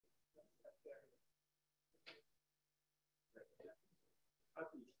We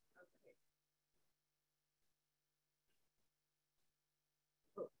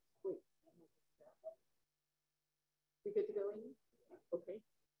good to go, Amy? Okay.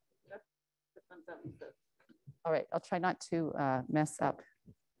 That's the thumbs up. All right, I'll try not to mess up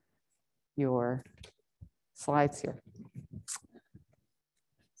your slides here.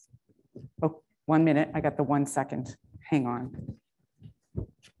 Oh, 1 minute. I got the 1 second. Hang on.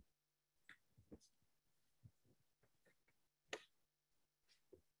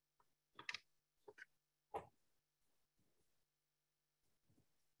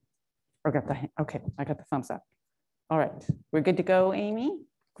 Okay, I got the thumbs up. All right, we're good to go, Amy?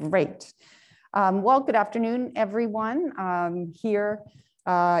 Great. Well, good afternoon, everyone here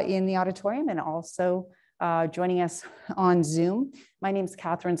in the auditorium and also joining us on Zoom. My name is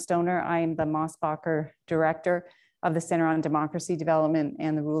Catherine Stoner. I am the Mosbacher Director of the Center on Democracy Development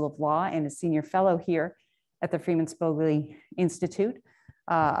and the Rule of Law and a senior fellow here at the Freeman Spogli Institute,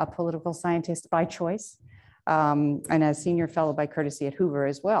 a political scientist by choice, and a senior fellow by courtesy at Hoover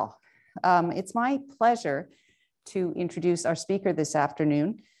as well. It's my pleasure to introduce our speaker this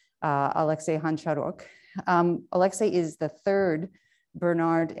afternoon, Oleksiy Honcharuk. Oleksiy is the third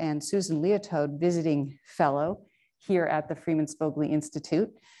Bernard and Susan Liautaud visiting fellow here at the Freeman Spogli Institute.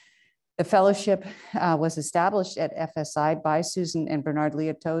 The fellowship was established at FSI by Susan and Bernard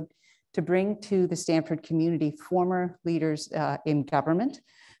Liautaud to bring to the Stanford community former leaders in government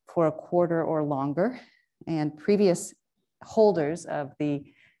for a quarter or longer, and previous holders of the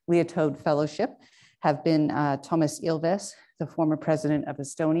Liautaud Fellowship have been Thomas Ilves, the former president of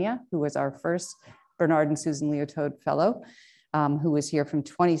Estonia, who was our first Bernard and Susan Liautaud Fellow, who was here from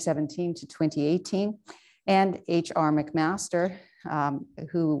 2017 to 2018, and H.R. McMaster,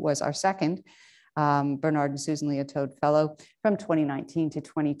 who was our second Bernard and Susan Liautaud Fellow from 2019 to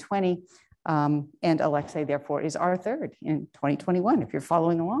 2020. And Oleksiy, therefore, is our third in 2021, if you're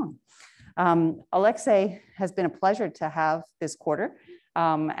following along. Oleksiy has been a pleasure to have this quarter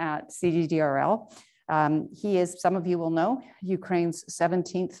at CGDRL. He is, some of you will know, Ukraine's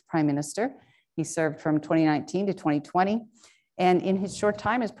 17th prime minister. He served from 2019 to 2020. And in his short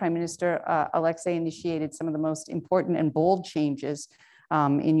time as prime minister, Oleksiy initiated some of the most important and bold changes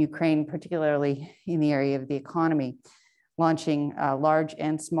in Ukraine, particularly in the area of the economy, launching large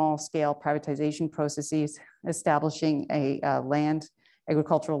and small scale privatization processes, establishing a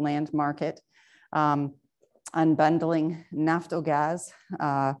agricultural land market, unbundling Naftogaz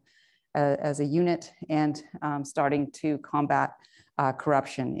as a unit, and starting to combat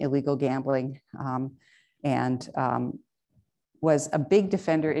corruption, illegal gambling, and was a big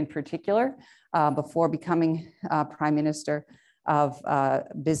defender in particular before becoming prime minister of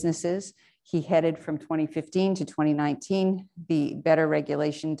businesses. He headed from 2015 to 2019 the Better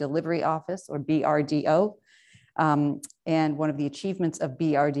Regulation Delivery Office, or BRDO. And one of the achievements of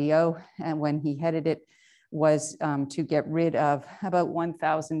BRDO, and when he headed it, was to get rid of about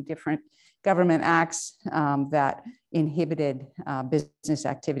 1,000 different government acts that inhibited business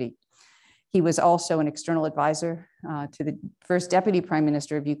activity. He was also an external advisor to the first deputy prime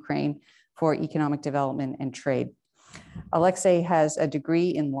minister of Ukraine for economic development and trade. Oleksiy has a degree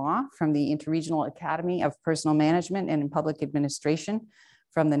in law from the Interregional Academy of Personal Management and in Public Administration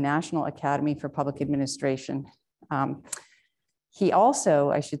from the National Academy for Public Administration. He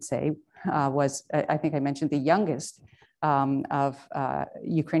also, I should say, was, I think I mentioned, the youngest of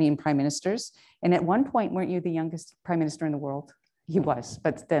Ukrainian prime ministers. And at one point, weren't you the youngest prime minister in the world? He was,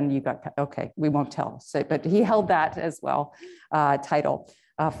 but then you got, okay, we won't tell. So, but he held that as well, title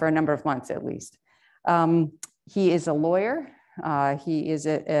for a number of months at least. He is a lawyer. He is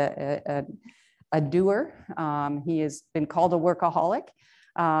a doer. He has been called a workaholic.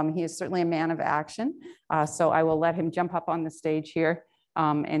 He is certainly a man of action. So I will let him jump up on the stage here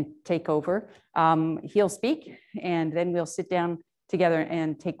and take over. He'll speak, and then we'll sit down together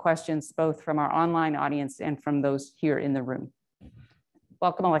and take questions both from our online audience and from those here in the room.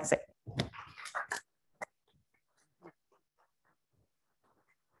 Welcome, Oleksiy.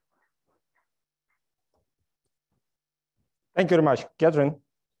 Thank you very much, Catherine.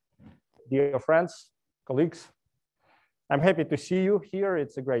 Dear friends, colleagues, I'm happy to see you here.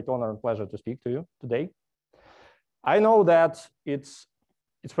 It's a great honor and pleasure to speak to you today. I know that it's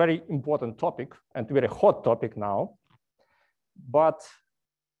a very important topic and a very hot topic now, but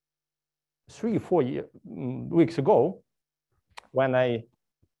 3 or 4 weeks ago, when I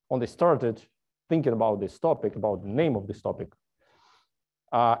only started thinking about this topic, about the name of this topic,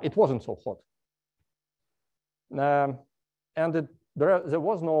 it wasn't so hot. And there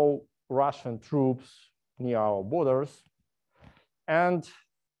was no Russian troops near our borders. And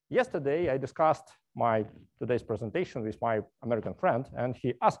yesterday I discussed today's presentation with my American friend, and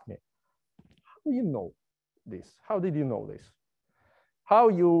he asked me, how do you know this? How did you know this? How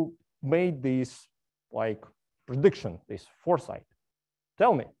you made this like prediction, this foresight?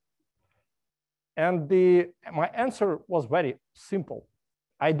 Tell me. And my answer was very simple.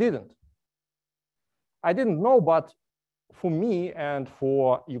 I didn't know, but for me and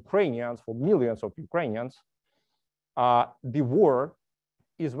for Ukrainians, for millions of Ukrainians, the war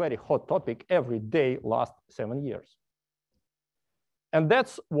is a very hot topic every day last 7 years. And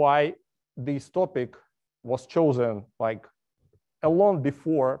that's why this topic was chosen like long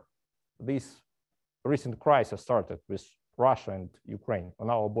before this recent crisis started with Russia and Ukraine on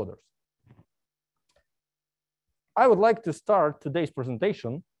our borders. I would like to start today's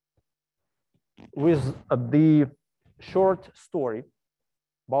presentation with the short story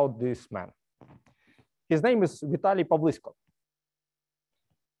about this man. His name is Vitaly Pavlysko.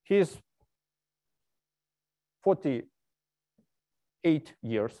 He is 48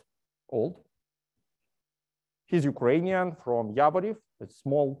 years old. He's Ukrainian from Yaboriv, a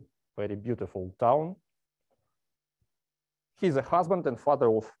small, very beautiful town. He's a husband and father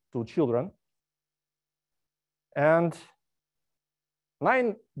of 2 children. And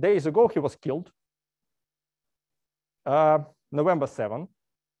 9 days ago, he was killed, November 7,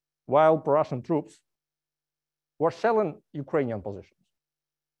 while Russian troops were shelling Ukrainian positions.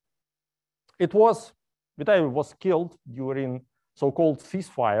 Vitaly was killed during so-called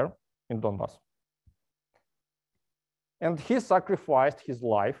ceasefire in Donbass. And he sacrificed his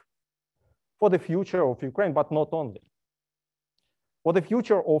life for the future of Ukraine, but not only. For the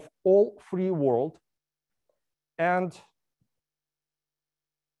future of all free world. And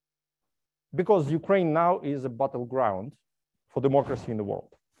because Ukraine now is a battleground for democracy in the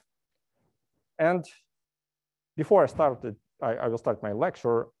world. And before I will start my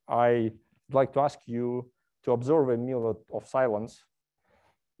lecture, I'd like to ask you to observe a minute of silence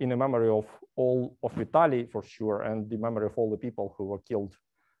in the memory of all of Vitaly, for sure, and the memory of all the people who were killed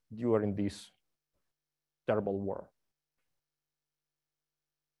during this terrible war.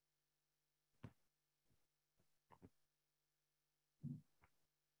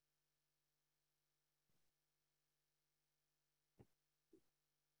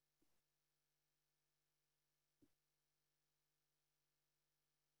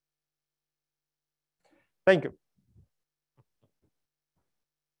 Thank you.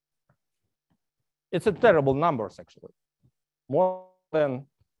 It's a terrible numbers, actually. More than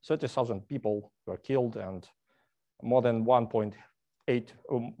 30,000 people were killed and more than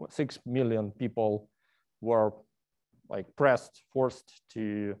 1.86 million people were like forced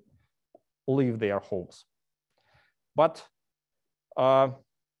to leave their homes. But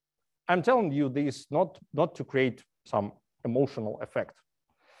I'm telling you this not to create some emotional effect,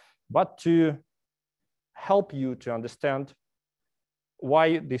 but to help you to understand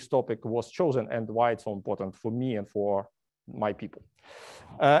why this topic was chosen and why it's so important for me and for my people.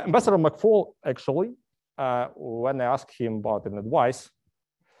 Ambassador McFall, actually, when I asked him about an advice,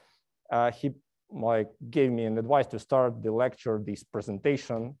 he gave me an advice to start the lecture, this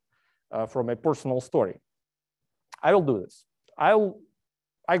presentation, from a personal story. I will do this. I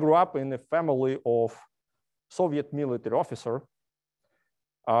grew up in a family of Soviet military officer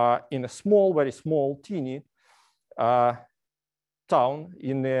in a small, very small, teeny town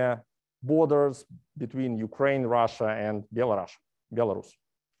in the borders between Ukraine, Russia, and Belarus.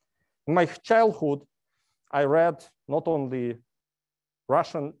 In my childhood, I read not only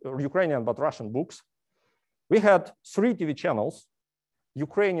Ukrainian, but Russian books. We had 3 TV channels,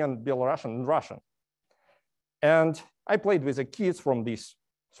 Ukrainian, Belarusian, and Russian. And I played with the kids from these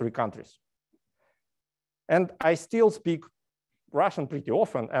 3 countries. And I still speak Russian pretty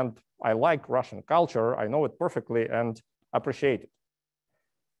often, and I like Russian culture. I know it perfectly and appreciate it.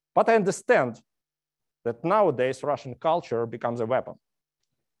 But I understand that nowadays Russian culture becomes a weapon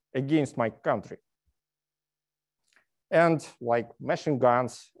against my country. And like machine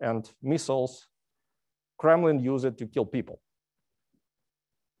guns and missiles, Kremlin use it to kill people.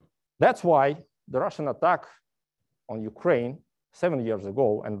 That's why the Russian attack on Ukraine 7 years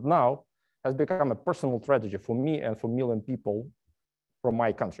ago and now has become a personal tragedy for me and for million people from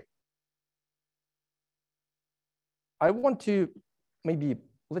my country. I want to maybe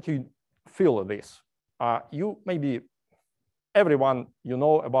let you feel this. Everyone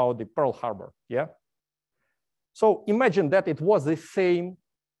know about the Pearl Harbor, yeah? So imagine that it was the same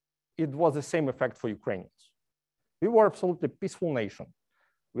effect for Ukrainians. We were absolutely peaceful nation.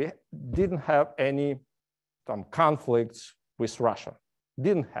 We didn't have any conflicts with Russia.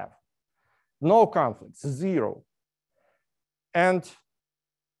 Didn't have. No conflicts, 0. And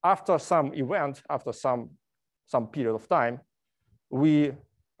after some event, after some period of time, we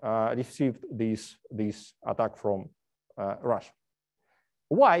received this attack from Russia.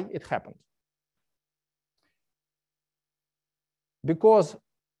 Why it happened? Because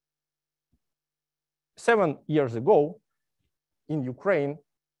 7 years ago in Ukraine,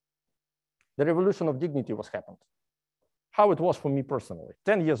 the revolution of dignity was happened. How it was for me personally.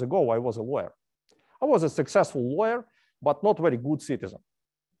 10 years ago, I was a lawyer. I was a successful lawyer, but not very good citizen.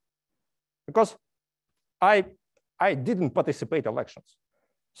 Because I didn't participate in elections.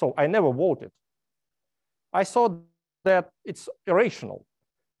 So I never voted. I saw that it's irrational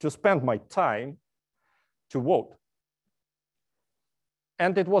to spend my time to vote.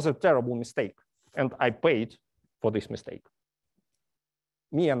 And it was a terrible mistake. And I paid for this mistake.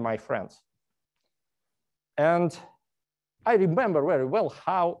 Me and my friends. And I remember very well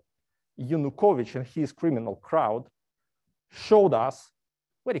how Yanukovych and his criminal crowd showed us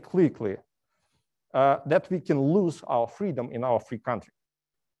very quickly that we can lose our freedom in our free country.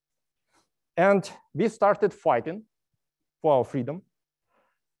 And we started fighting for our freedom.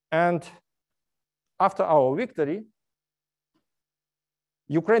 And after our victory,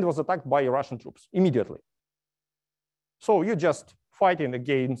 Ukraine was attacked by Russian troops immediately. So you just fighting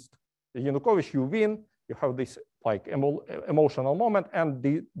against Yanukovych, you win, you have this like emotional moment, and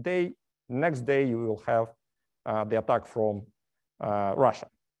the next day you will have the attack from Russia.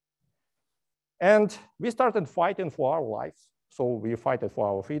 And we started fighting for our lives. So we fought for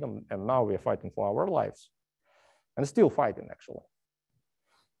our freedom, and now we are fighting for our lives, and still fighting actually.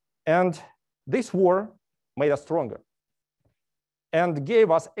 And this war made us stronger and gave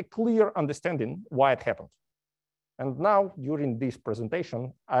us a clear understanding why it happened. And now during this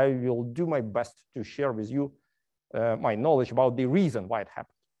presentation, I will do my best to share with you my knowledge about the reason why it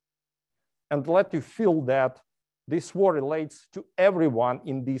happened. And let you feel that this war relates to everyone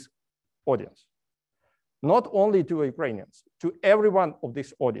in this audience. Not only to Ukrainians, to everyone of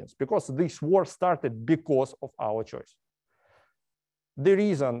this audience, because this war started because of our choice. The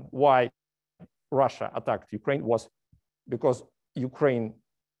reason why Russia attacked Ukraine was because Ukraine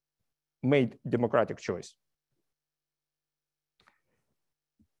made democratic choice.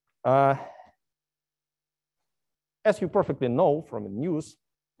 As you perfectly know from the news,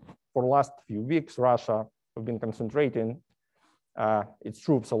 for the last few weeks, Russia have been concentrating its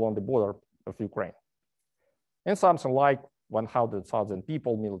troops along the border of Ukraine. And something like 100,000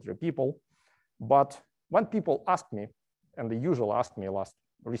 people, military people. But when people ask me, and they usually ask me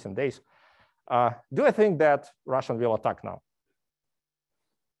recent days, do I think that Russia will attack now?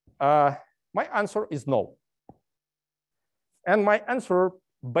 My answer is no. And my answer,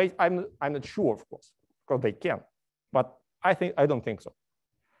 I'm not sure, of course, because they can, but I don't think so.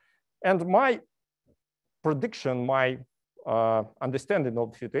 And my prediction, my understanding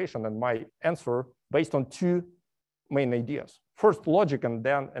of the situation, and my answer based on two main ideas. First, logic, and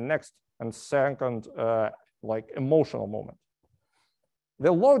then a next and second, like emotional moment.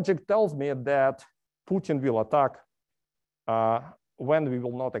 The logic tells me that Putin will attack when we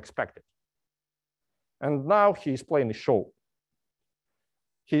will not expect it. And now he's playing a show.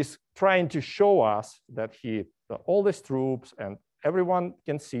 He's trying to show us that all these troops and everyone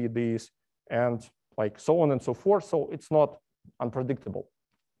can see this and like so on and so forth. So it's not unpredictable.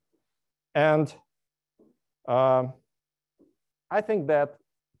 And I think that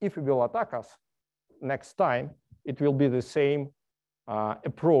if he will attack us next time, it will be the same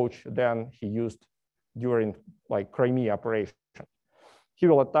approach than he used during like Crimea operation. He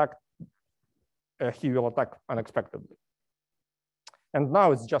will attack unexpectedly. And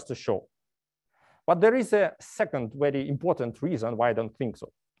now it's just a show. But there is a second very important reason why I don't think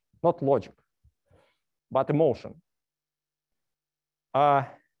so. Not logic, but emotion. The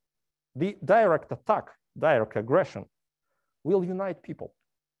direct attack, direct aggression will unite people.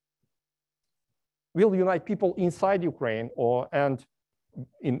 Will unite people inside Ukraine and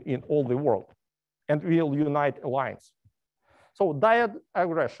in all the world, and will unite alliance. So direct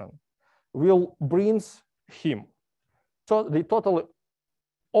aggression will bring him to the total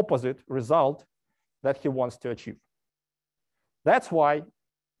opposite result that he wants to achieve. That's why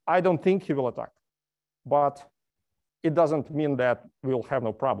I don't think he will attack, but it doesn't mean that we will have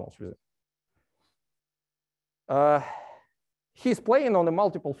no problems with it. He's playing on the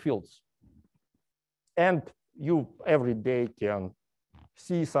multiple fields, and you every day can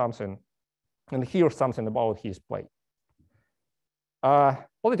see something and hear something about his play.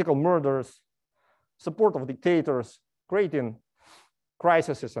 Political murders, support of dictators, creating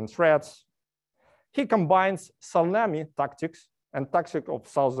crises and threats. He combines salami tactics and tactics of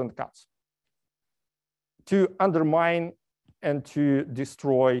thousand cuts to undermine and to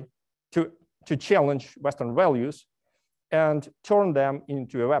destroy, to challenge Western values and turn them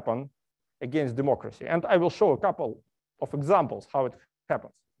into a weapon against democracy. And I will show a couple of examples how it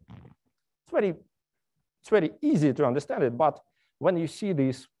happens. It's very easy to understand it, but when you see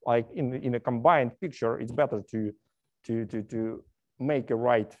this like in a combined picture, it's better to make a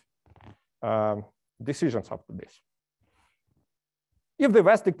right decisions after this. If the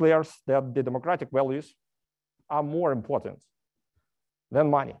West declares that the democratic values are more important than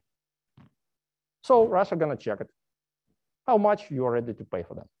money, so Russia gonna check it, how much you are ready to pay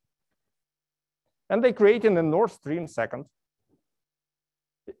for them. And they created a Nord Stream 2.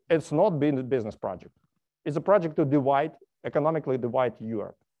 It's not been a business project. It's a project to divide, economically divide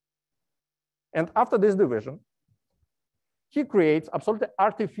Europe. And after this division, he creates absolutely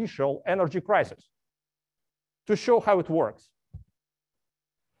artificial energy crisis to show how it works.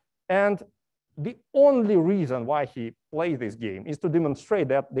 And the only reason why he plays this game is to demonstrate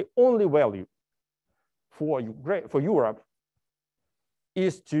that the only value for Europe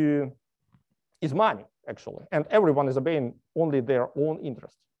is money, actually. And everyone is obeying only their own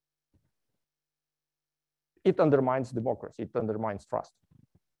interests. It undermines democracy, it undermines trust.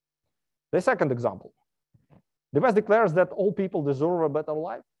 The second example, the West declares that all people deserve a better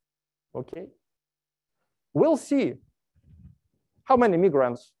life. Okay. We'll see how many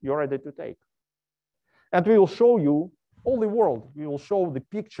migrants you're ready to take. And we will show you all the world. We will show the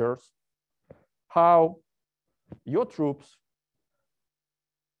pictures how your troops,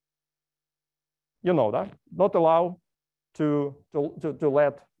 you know that, not allow to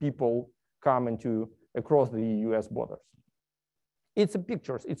let people come across the US borders. It's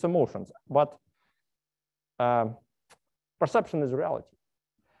pictures, it's emotions, but perception is reality.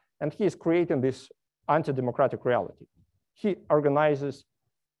 And he is creating this anti-democratic reality. He organizes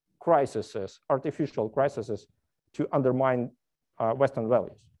crises, artificial crises, to undermine Western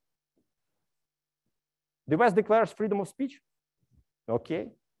values. The West declares freedom of speech. Okay.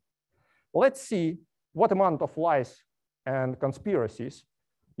 Let's see what amount of lies and conspiracies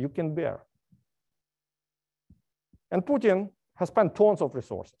you can bear. And Putin has spent tons of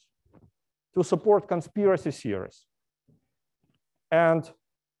resources to support conspiracy theories and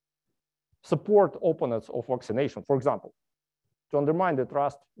support opponents of vaccination, for example, to undermine the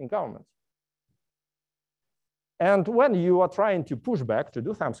trust in governments. And when you are trying to push back to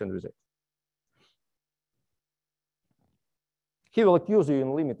do something with it, he will accuse you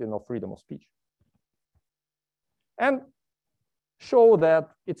in limiting of freedom of speech and show that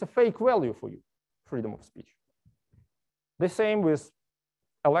it's a fake value for you, freedom of speech. The same with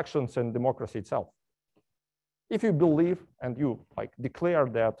elections and democracy itself. If you believe and you like declare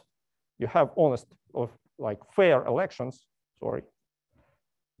that you have honest or like fair elections,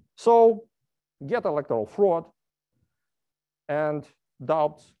 so get electoral fraud and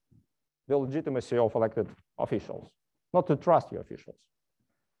doubt the legitimacy of elected officials, not to trust your officials.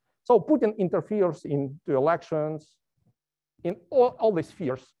 So Putin interferes into elections. In all these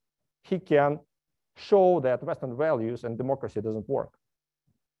spheres, he can show that Western values and democracy doesn't work.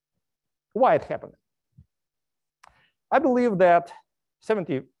 Why it happened? I believe that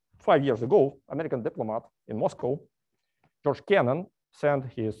 75 years ago, American diplomat in Moscow, George Kennan, sent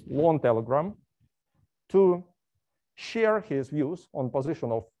his long telegram to share his views on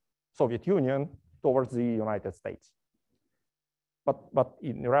position of Soviet Union towards the United States, but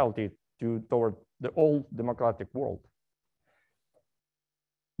in reality toward the old democratic world.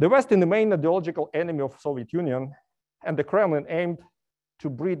 The West is the main ideological enemy of Soviet Union, and the Kremlin aimed to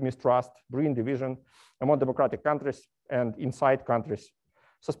breed mistrust, breed division among democratic countries and inside countries,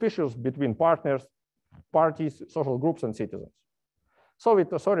 suspicious between partners, parties, social groups, and citizens.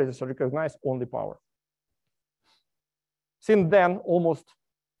 Soviet authorities recognize only power. Since then, almost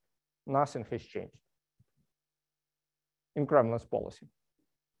nothing has changed in Kremlin's policy,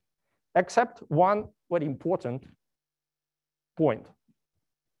 except one very important point.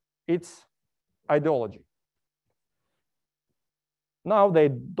 It's ideology. Now they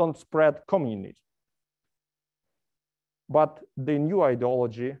don't spread communism, but the new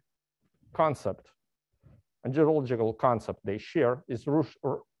ideology concept, ideological concept they share is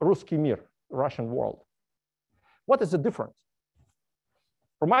Ruski Mir, Russian world. What is the difference?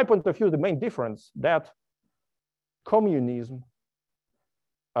 From my point of view, the main difference that communism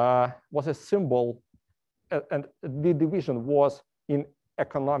was a symbol and the division was in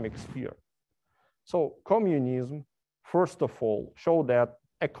economic sphere. So communism, first of all, showed that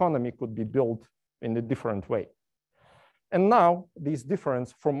economy could be built in a different way. And now this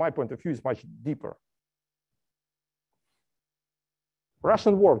difference, from my point of view, is much deeper.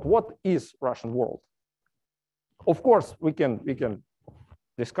 Russian world, what is Russian world? Of course, we can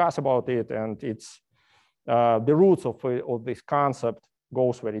discuss about it, and it's the roots of this concept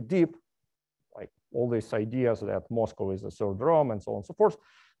goes very deep, like all these ideas that Moscow is the third Rome and so on and so forth.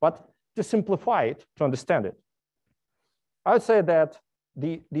 But to simplify it, to understand it, I would say that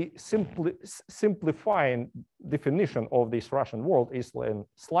the simplifying definition of this Russian world is a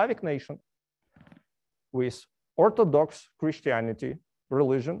Slavic nation with Orthodox Christianity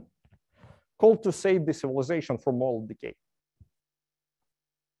religion, called to save the civilization from moral decay.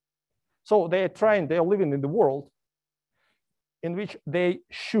 So they are living in the world in which they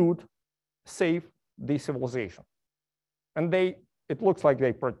should save the civilization. And it looks like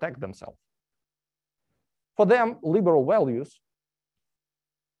they protect themselves. For them, liberal values,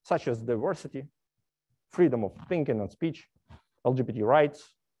 such as diversity, freedom of thinking and speech, LGBT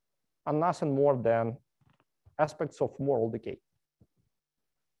rights, are nothing more than aspects of moral decay.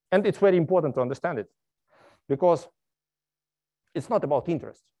 And it's very important to understand it, because it's not about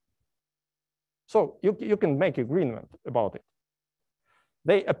interest. So you can make agreement about it.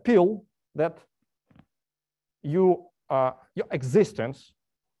 They appeal that your existence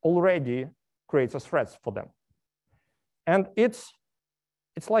already creates a threat for them. And it's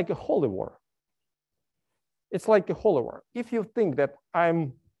like a holy war. It's like a holy war. If you think that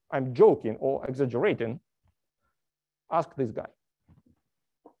I'm joking or exaggerating, ask this guy.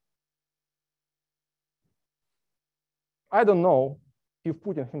 I don't know if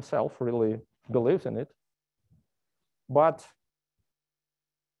Putin himself really believes in it, but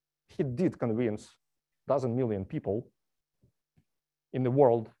he did convince dozen million people in the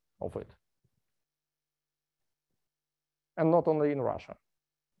world of it. And not only in Russia.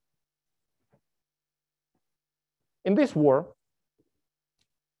 In this war,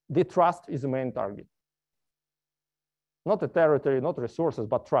 the trust is the main target. Not the territory, not resources,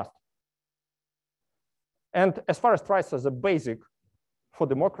 but trust. And as far as trust as a basic for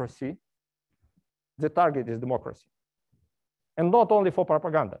democracy, the target is democracy. And not only for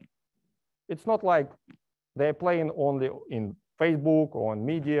propaganda. It's not like they're playing only in Facebook or on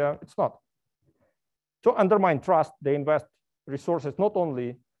media. It's not. To undermine trust, they invest resources not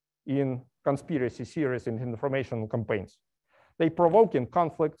only in conspiracy theories and information campaigns. They provoking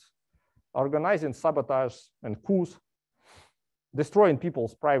conflicts, organizing sabotage and coups, destroying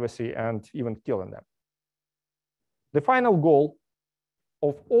people's privacy and even killing them. The final goal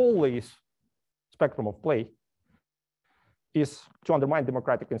of all these spectrum of play is to undermine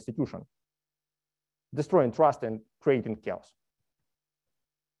democratic institutions, destroying trust and creating chaos.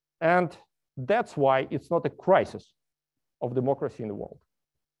 And that's why it's not a crisis of democracy in the world.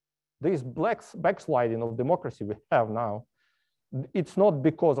 This backsliding of democracy we have now, it's not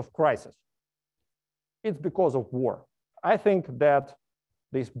because of crisis. It's because of war. I think that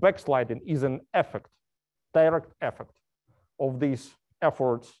this backsliding is an effect, direct effect of these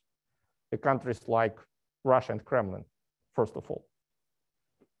efforts in countries like Russia and Kremlin, first of all.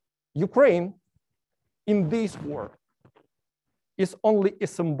 Ukraine in this war is only a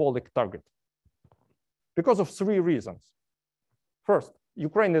symbolic target because of three reasons. First,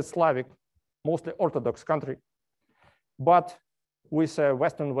 Ukraine is Slavic, mostly Orthodox country, but with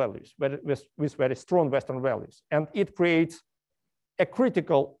Western values, with very strong Western values. And it creates a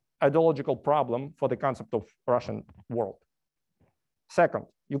critical ideological problem for the concept of Russian world. Second,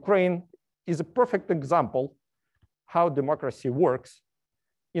 Ukraine is a perfect example how democracy works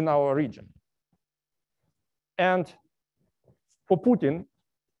in our region. And for Putin,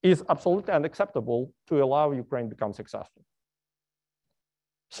 it's absolutely unacceptable to allow Ukraine to become successful.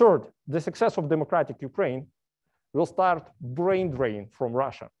 Third, the success of democratic Ukraine will start brain drain from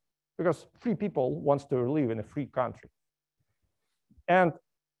Russia because free people want to live in a free country. And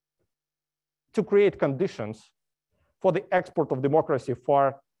to create conditions for the export of democracy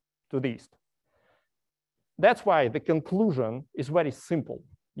far to the east. That's why the conclusion is very simple.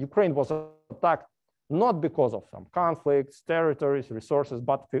 Ukraine was attacked not because of some conflicts, territories, resources,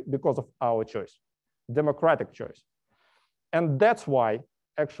 but because of our choice, democratic choice. And that's why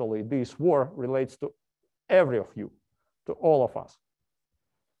actually this war relates to every of you, to all of us,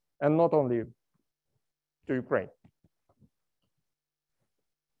 and not only to Ukraine.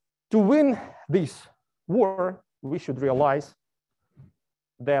 To win this war, we should realize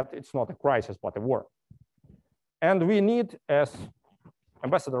that it's not a crisis, but a war. And we need, as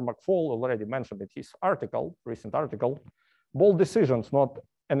Ambassador McFall already mentioned in his article, recent article, bold decisions, not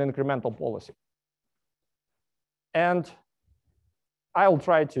an incremental policy. And I'll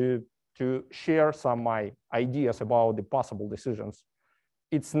try to share some of my ideas about the possible decisions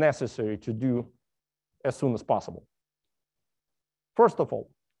it's necessary to do as soon as possible. First of all,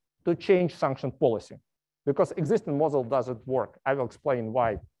 to change sanction policy. because existing model doesn't work. I will explain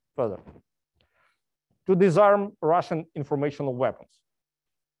why further. To disarm Russian informational weapons.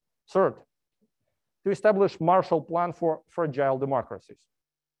 Third, to establish Marshall Plan for fragile democracies.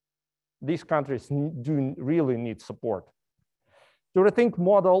 These countries do really need support. To rethink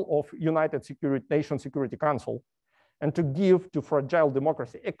model of United Nations Security Council and to give to fragile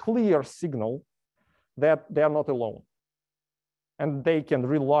democracy a clear signal that they are not alone and they can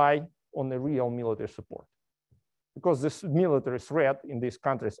rely on the real military support, because this military threat in these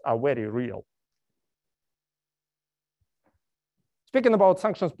countries are very real. Speaking about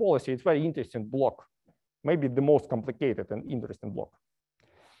sanctions policy, it's a very interesting block, maybe the most complicated and interesting block.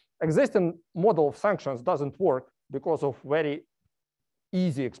 Existing model of sanctions doesn't work because of very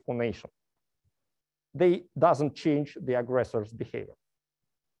easy explanation. They doesn't change the aggressor's behavior.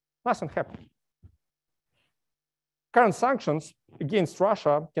 Nothing happened. Current sanctions against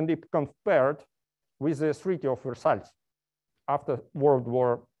Russia can be compared with the Treaty of Versailles after World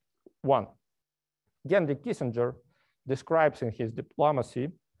War I. Henry Kissinger describes in his Diplomacy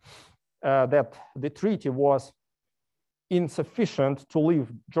that the treaty was insufficient to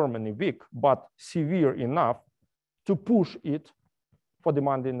leave Germany weak, but severe enough to push it for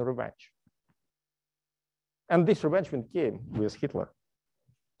demanding revenge. And this revenge came with Hitler.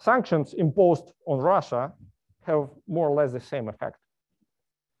 Sanctions imposed on Russia have more or less the same effect.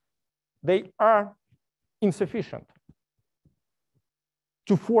 They are insufficient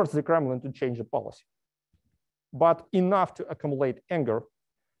to force the Kremlin to change the policy, but enough to accumulate anger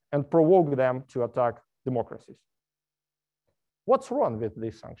and provoke them to attack democracies. What's wrong with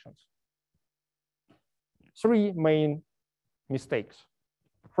these sanctions? Three main mistakes.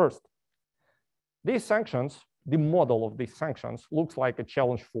 First, these sanctions, the model of these sanctions looks like a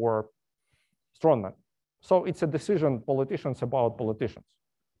challenge for strongmen. So it's a decision politicians about politicians.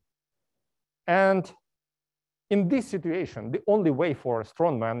 And in this situation, the only way for a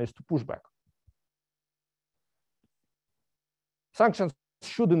strongman is to push back. Sanctions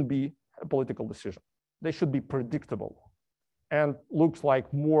shouldn't be a political decision. They should be predictable and looks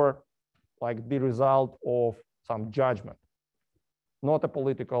like more like the result of some judgment, not a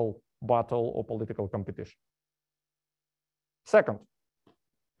political battle or political competition. Second,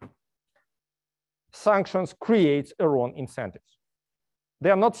 sanctions create their own incentives. They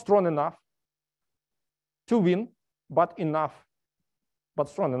are not strong enough to win, but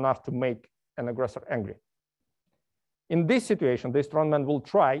strong enough to make an aggressor angry. In this situation, the strongman will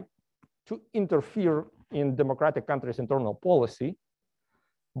try to interfere in democratic countries' internal policy,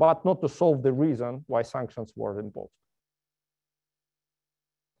 but not to solve the reason why sanctions were imposed.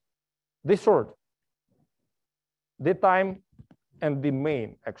 The third, the time and the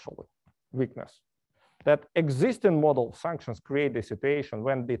main, actually, weakness, that existing model of sanctions create a situation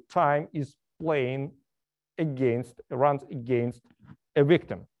when the time is playing against, runs against a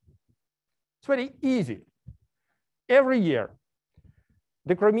victim. It's very easy. Every year,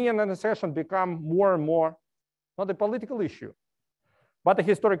 the Crimean annexation become more and more, not a political issue, but a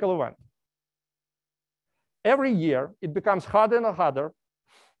historical event. Every year, it becomes harder and harder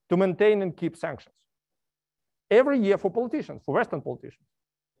to maintain and keep sanctions. Every year for politicians, for Western politicians.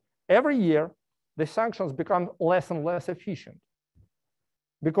 Every year, the sanctions become less and less efficient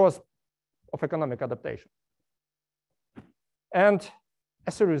because of economic adaptation. And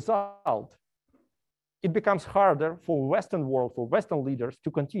as a result, it becomes harder for Western world, for Western leaders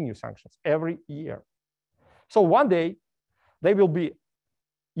to continue sanctions every year. So one day, they will be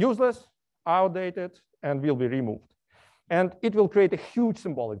useless, outdated, and will be removed. And it will create a huge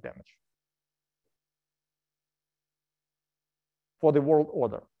symbolic damage for the world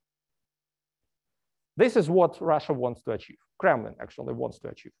order. This is what Russia wants to achieve. Kremlin actually wants to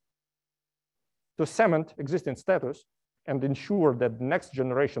achieve. To cement existing status and ensure that the next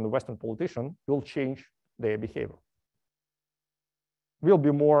generation of Western politicians will change their behavior. Will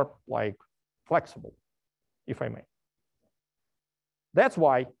be more like flexible, if I may. That's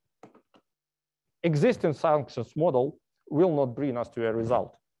why existing sanctions model will not bring us to a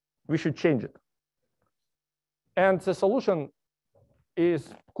result. We should change it. And the solution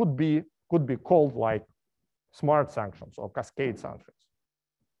could be called like smart sanctions or cascade sanctions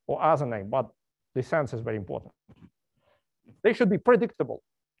or other name, but the sense is very important. They should be predictable,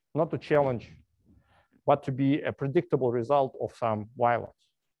 not to challenge, but to be a predictable result of some violence.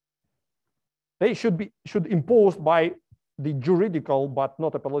 They should imposed by the juridical, but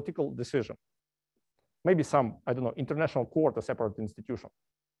not a political decision. Maybe some, I don't know, international court or separate institution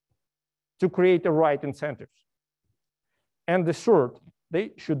to create the right incentives. And the third,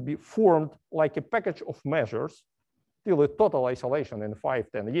 they should be formed like a package of measures till a total isolation in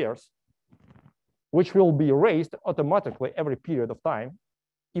 5-10 years which will be raised automatically every period of time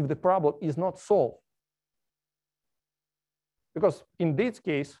if the problem is not solved. Because in this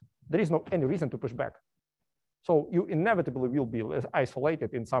case, there is no any reason to push back. So you inevitably will be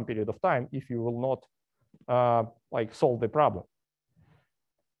isolated in some period of time if you will not like solve the problem.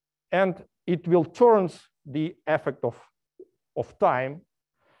 And it will turn the effect of time,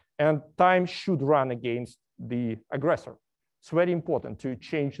 and time should run against the aggressor. It's very important to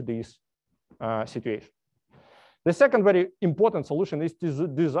change this situation. The second very important solution is to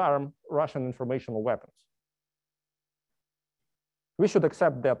disarm Russian informational weapons. We should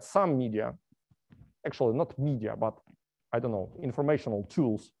accept that some media, actually not media, but I don't know, informational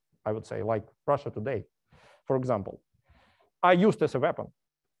tools, I would say, like Russia Today, for example, are used as a weapon,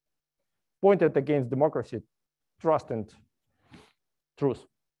 pointed against democracy, trust, and truth.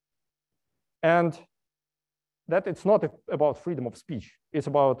 And that it's not about freedom of speech. It's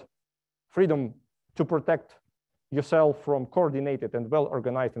about freedom to protect yourself from coordinated and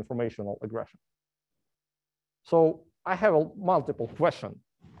well-organized informational aggression. So I have a multiple question.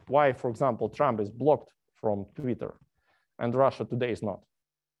 Why, for example, Trump is blocked from Twitter and Russia Today is not?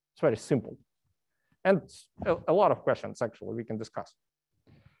 It's very simple. And a lot of questions, actually, we can discuss.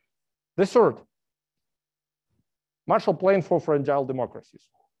 The third, Marshall Plan for fragile democracies.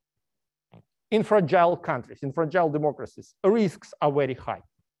 In fragile countries, in fragile democracies, risks are very high.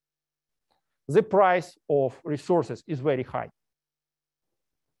 The price of resources is very high.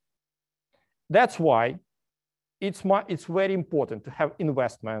 That's why it's very important to have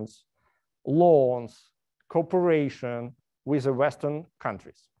investments, loans, cooperation with the Western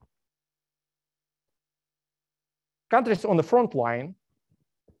countries. Countries on the front line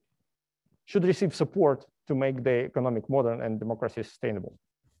should receive support to make the economic modern and democracy sustainable.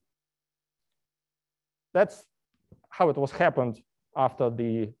 That's how it was happened after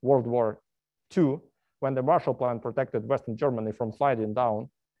the World War II, when the Marshall Plan protected Western Germany from sliding down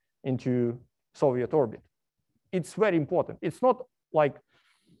into Soviet orbit. It's very important. It's not like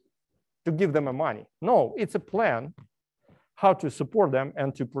to give them money. No, it's a plan how to support them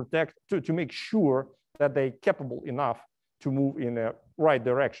and to protect, to make sure that they're capable enough to move in the right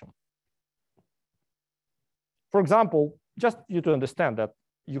direction. For example, just you to understand that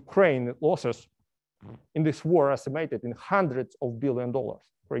Ukraine losses in this war are estimated in hundreds of billions of dollars.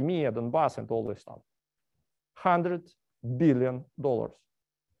 Crimea, Donbass, and all this stuff. $100 billion.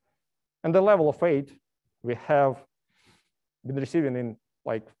 And the level of aid we have been receiving in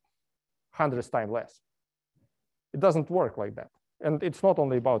like hundreds times less. It doesn't work like that. And it's not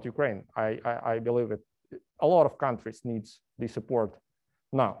only about Ukraine. I believe it. A lot of countries needs the support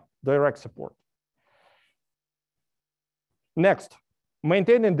now, direct support. Next,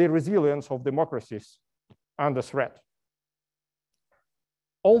 maintaining the resilience of democracies under threat.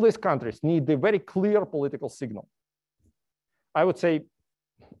 All these countries need a very clear political signal. I would say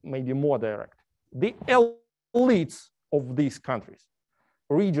maybe more direct. The elites of these countries,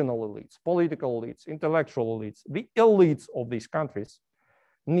 regional elites, political elites, intellectual elites, the elites of these countries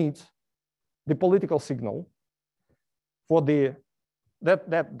need the political signal for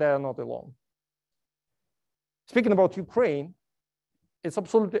that they're not alone. Speaking about Ukraine, it's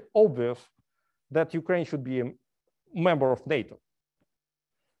absolutely obvious that Ukraine should be a member of NATO.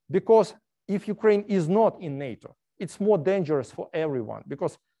 Because if Ukraine is not in NATO, it's more dangerous for everyone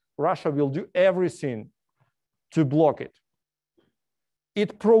because Russia will do everything to block it.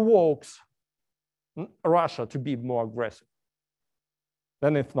 It provokes Russia to be more aggressive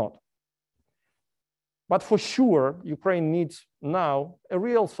than if not. But for sure, Ukraine needs now a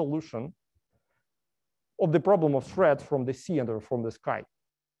real solution of the problem of threat from the sea and from the sky.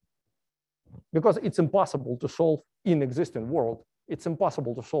 Because it's impossible to solve in existing world. It's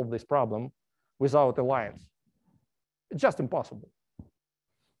impossible to solve this problem without alliance. It's just impossible.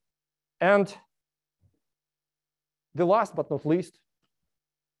 And the last but not least,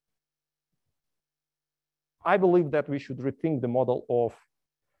 I believe that we should rethink the model of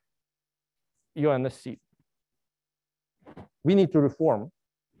UNSC. We need to reform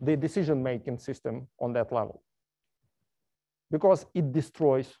the decision-making system on that level because it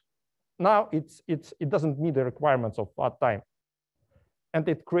destroys, now it doesn't meet the requirements of our time. And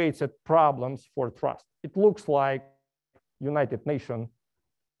it creates problems for trust. It looks like United Nations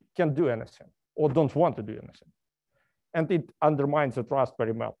can't do anything or don't want to do anything. And it undermines the trust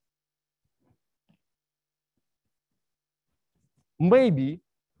very well. Maybe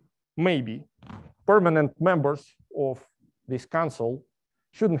permanent members of this council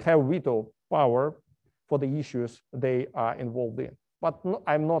shouldn't have veto power for the issues they are involved in. But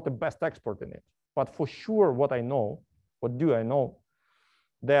I'm not the best expert in it. But for sure, what do I know,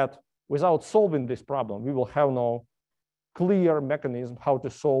 that without solving this problem, we will have no clear mechanism how to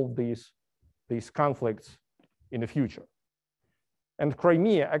solve these conflicts in the future. And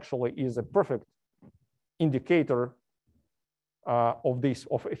Crimea actually is a perfect indicator of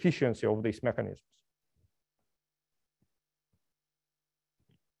efficiency of these mechanisms.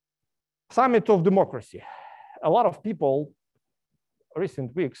 Summit of Democracy. A lot of people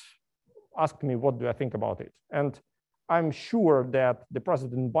recent weeks asked me what do I think about it. And I'm sure that the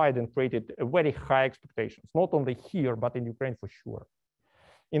President Biden created a very high expectations, not only here, but in Ukraine for sure,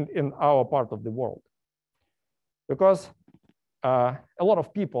 in our part of the world. Because a lot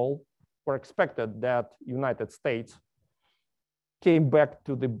of people were expected that United States came back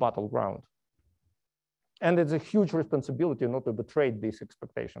to the battleground. And it's a huge responsibility not to betray these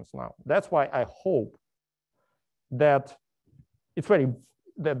expectations now. That's why I hope that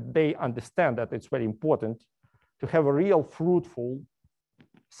that they understand that it's very important to have a real fruitful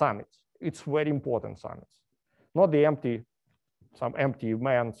summits. It's very important summits, not some empty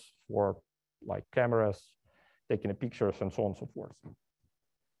events for like cameras, taking pictures and so on and so forth.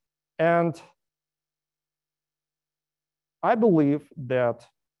 And I believe that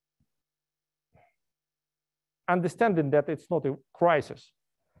understanding that it's not a crisis,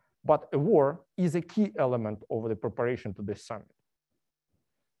 but a war is a key element of the preparation to this summit.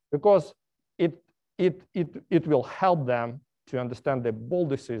 Because it will help them to understand that bold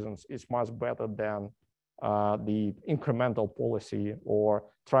decisions is much better than the incremental policy or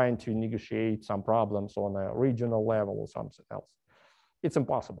trying to negotiate some problems on a regional level or something else. It's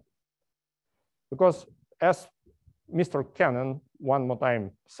impossible. Because as Mr. Cannon one more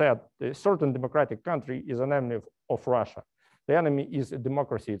time said, a certain democratic country is an enemy of Russia. The enemy is a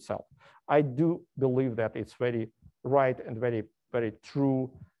democracy itself. I do believe that it's very right and very, very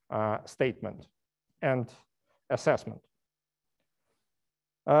true statement and assessment.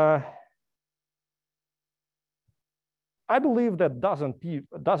 I believe that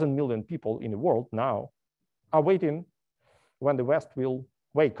dozen million people in the world now are waiting when the West will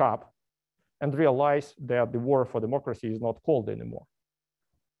wake up and realize that the war for democracy is not cold anymore.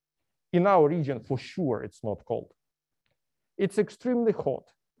 In our region, for sure, it's not cold. It's extremely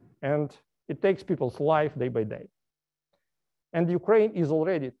hot, and it takes people's life day by day. And Ukraine is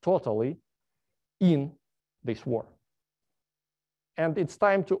already totally in this war. And it's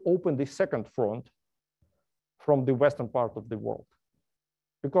time to open the second front from the western part of the world.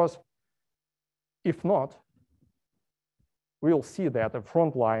 Because if not, we'll see that the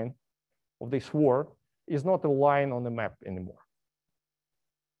front line of this war is not a line on the map anymore.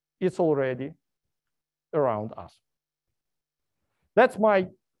 It's already around us. That's my,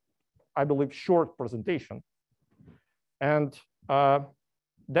 I believe, short presentation. And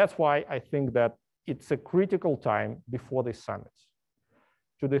that's why I think that it's a critical time before the summits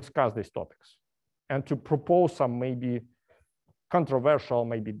to discuss these topics and to propose some maybe controversial,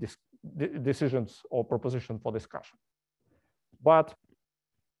 maybe decisions or propositions for discussion. But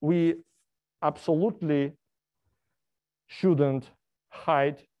we absolutely shouldn't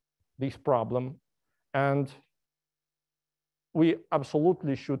hide this problem, and we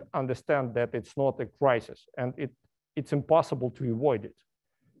absolutely should understand that it's not a crisis and it's impossible to avoid it.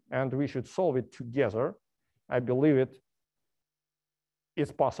 And we should solve it together. I believe it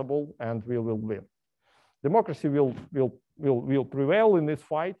is possible and we will win. Democracy will prevail in this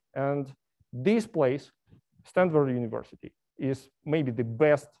fight, and this place, Stanford University, is maybe the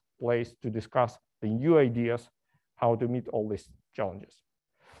best place to discuss the new ideas, how to meet all these challenges.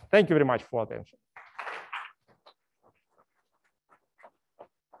 Thank you very much for attention.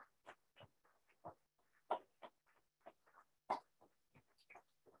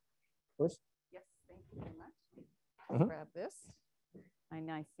 Yes, thank you very much. Grab this. And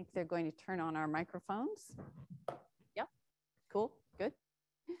I think they're going to turn on our microphones. Yeah, cool, good.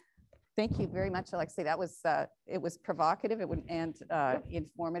 Thank you very much, Oleksiy. That was, it was provocative and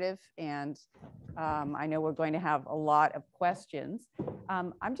informative. And I know we're going to have a lot of questions.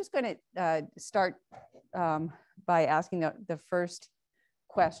 I'm just going to start by asking the first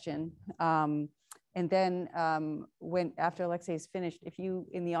question. And then after Oleksiy is finished, if you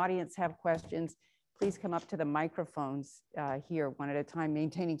in the audience have questions, please come up to the microphones here one at a time,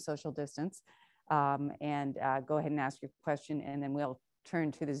 maintaining social distance, and go ahead and ask your question, and then we'll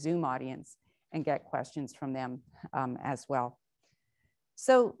turn to the Zoom audience and get questions from them as well.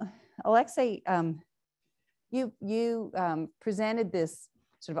 So Oleksiy, you presented this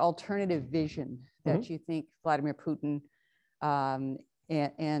sort of alternative vision that you think Vladimir Putin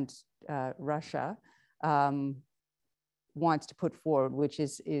and Russia wants to put forward, which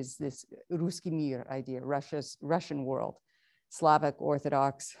is this Ruski mir idea, Russian world. Slavic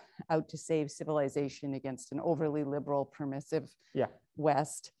Orthodox, out to save civilization against an overly liberal, permissive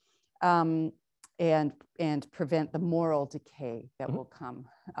West, and prevent the moral decay that will come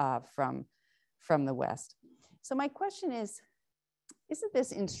from the West. So my question is, isn't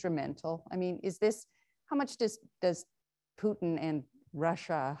this instrumental? I mean, is this, how much does Putin and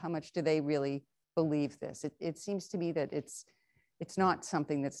Russia, how much do they really believe this? It seems to me that it's not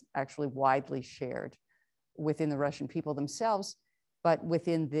something that's actually widely shared within the Russian people themselves, but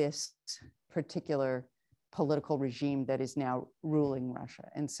within this particular political regime that is now ruling Russia.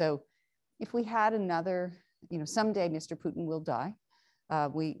 And so if we had another, someday Mr. Putin will die.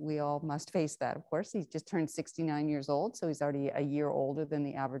 We all must face that, of course. He's just turned 69 years old, so he's already a year older than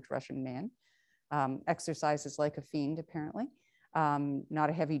the average Russian man. Exercises like a fiend, apparently. Not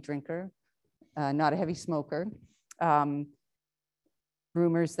a heavy drinker, not a heavy smoker.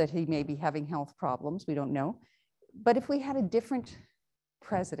 Rumors that he may be having health problems, we don't know. But if we had a different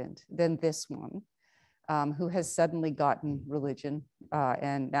president than this one, who has suddenly gotten religion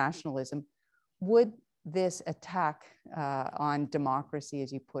and nationalism, would this attack on democracy,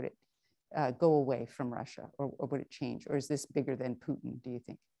 as you put it, go away from Russia, or would it change? Or is this bigger than Putin, do you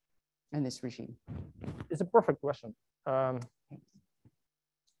think, and this regime? It's a perfect question. Thank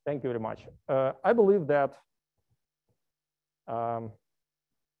you very much. I believe that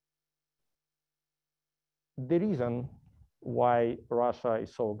the reason why Russia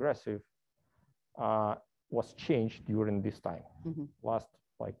is so aggressive was changed during this time, last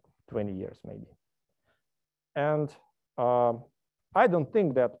like 20 years maybe. And I don't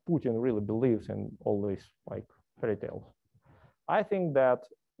think that Putin really believes in all these like fairy tales. I think that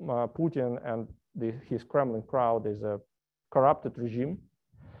Putin and his Kremlin crowd is a corrupted regime,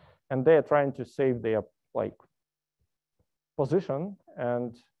 and they are trying to save their like position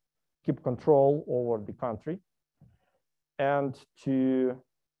and keep control over the country. And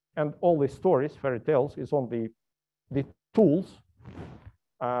all these stories, fairy tales, is only the tools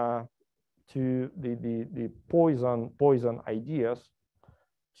to the poison ideas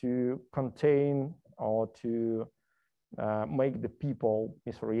to contain or to make the people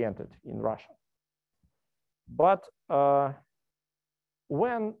misoriented in Russia. But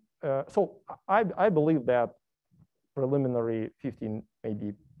so I believe that preliminary 15, maybe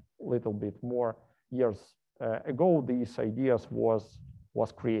a little bit more years ago, these ideas was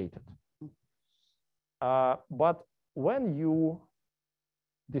created. But when you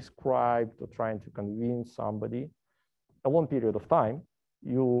described or trying to convince somebody a long period of time,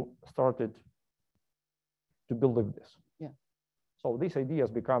 you started to believe this. Yeah. So these ideas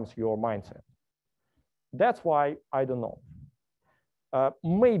becomes your mindset. That's why I don't know.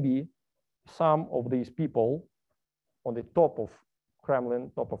 Maybe some of these people on the top of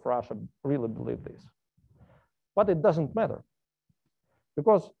Kremlin, top of Russia, really believe this. But it doesn't matter,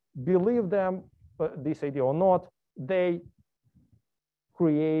 because believe them this idea or not, they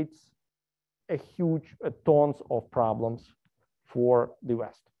create a huge tons of problems for the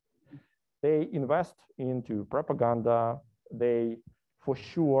West. They invest into propaganda. They, for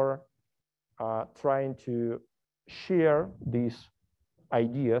sure, trying to share these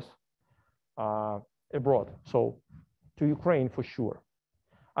ideas abroad. So to Ukraine, for sure.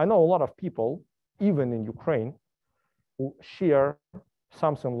 I know a lot of people, even in Ukraine, who share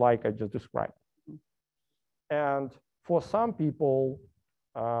something like I just described. And for some people,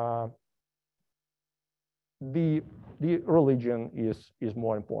 the religion is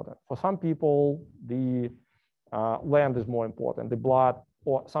more important. For some people, the land is more important, the blood,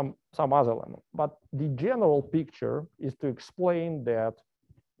 or some other element. But the general picture is to explain that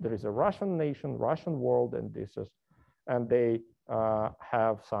there is a Russian nation, Russian world, and they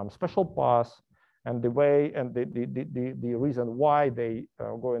have some special path, and the way and the reason why they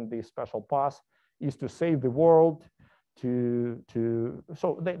go in this special path is to save the world.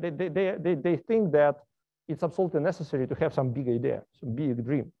 So they think that it's absolutely necessary to have some big idea, some big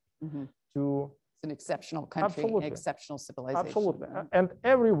dream. It's an exceptional country, an exceptional civilization. Absolutely. And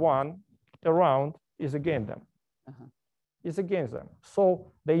everyone around is against them. Is against them.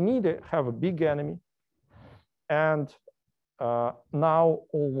 So they need to have a big enemy. And now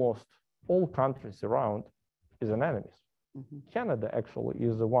almost all countries around is an enemy. Canada actually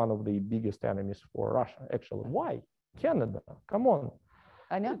is one of the biggest enemies for Russia. Actually, why? Canada, come on.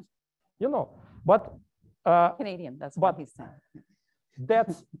 I know. You know, but Canadian, that's what he's saying.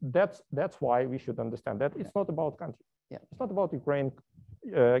 That's why we should understand that it's not about country. Yeah. It's not about Ukraine,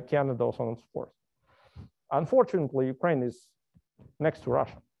 Canada, so on and so forth. Unfortunately, Ukraine is next to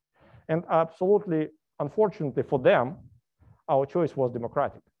Russia. And absolutely, unfortunately for them, our choice was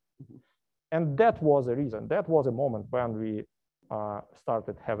democratic. And that was a reason. That was a moment when we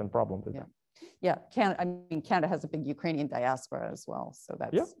started having problems with Yeah. them. Yeah, Canada, I mean, Canada has a big Ukrainian diaspora as well. So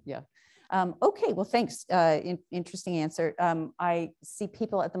that's, Yeah. Okay, well, thanks. Interesting answer. I see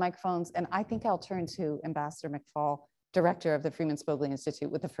people at the microphones, and I think I'll turn to Ambassador McFall, Director of the Freeman Spogli Institute,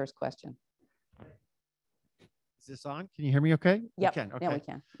 with the first question. Is this on? Can you hear me okay? Yep. We can. Okay. Yeah, we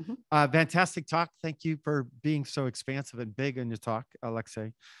can. Mm-hmm. Fantastic talk. Thank you for being so expansive and big in your talk,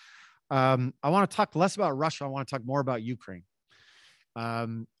 Oleksiy. I want to talk less about Russia. I want to talk more about Ukraine.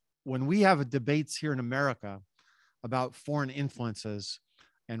 When we have debates here in America about foreign influences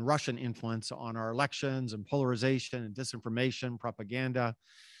and Russian influence on our elections and polarization and disinformation, propaganda,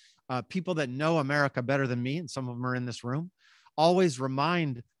 people that know America better than me, and some of them are in this room, always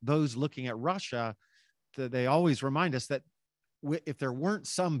remind those looking at Russia that they always remind us that if there weren't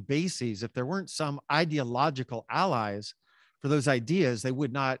some bases, if there weren't some ideological allies for those ideas, they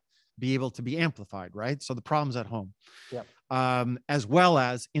would not be able to be amplified, right? So the problem's at home, as well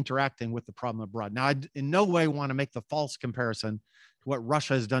as interacting with the problem abroad. Now, I in no way want to make the false comparison to what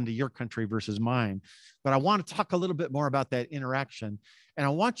Russia has done to your country versus mine, but I want to talk a little bit more about that interaction. And I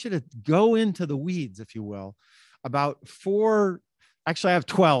want you to go into the weeds, if you will, about actually I have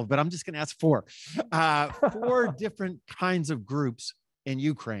 12, but I'm just going to ask four different kinds of groups in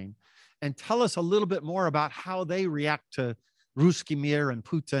Ukraine, and tell us a little bit more about how they react to Ruski Mir and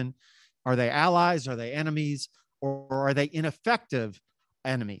Putin. Are they allies? Are they enemies? Or are they ineffective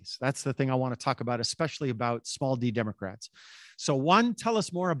enemies? That's the thing I want to talk about, especially about small d Democrats. So one, tell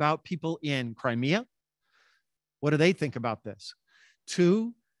us more about people in Crimea. What do they think about this?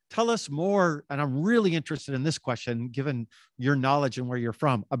 Two, tell us more, and I'm really interested in this question, given your knowledge and where you're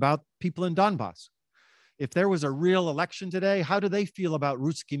from, about people in Donbass. If there was a real election today, how do they feel about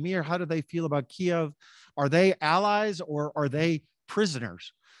Ruski Mir? How do they feel about Kiev? Are they allies or are they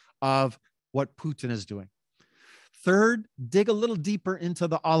prisoners of what Putin is doing? Third, dig a little deeper into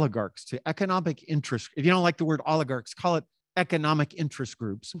the oligarchs, to economic interest. If you don't like the word oligarchs, call it economic interest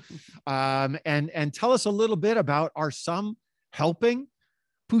groups. And tell us a little bit about, are some helping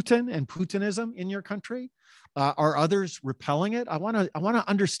Putin and Putinism in your country? Are others repelling it? I want to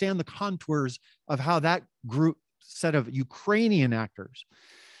understand the contours of how that group set of Ukrainian actors.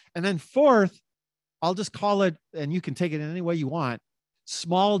 And then fourth, I'll just call it, and you can take it in any way you want,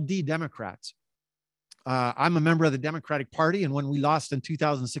 small d Democrats. I'm a member of the Democratic Party, and when we lost in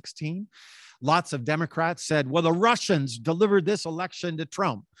 2016, lots of Democrats said, well, the Russians delivered this election to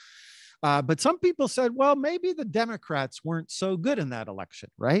Trump. But some people said, well, maybe the Democrats weren't so good in that election,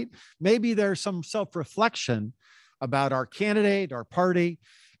 right? Maybe there's some self-reflection about our candidate, our party.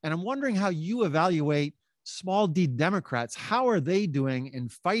 And I'm wondering how you evaluate small d Democrats. How are they doing in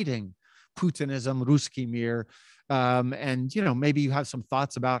fighting Putinism, Ruski Mir? And, you know, maybe you have some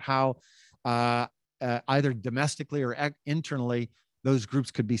thoughts about how either domestically or internally those groups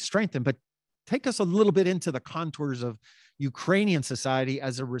could be strengthened. But take us a little bit into the contours of Ukrainian society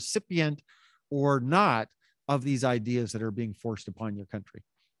as a recipient or not of these ideas that are being forced upon your country.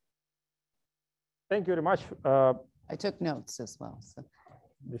 Thank you very much. I took notes as well. So.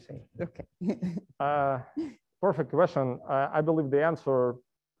 The same. Okay. Perfect question. I believe the answer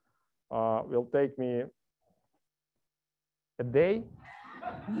will take me a day.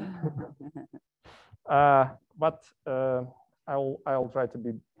 But I'll try to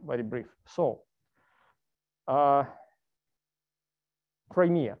be very brief. So,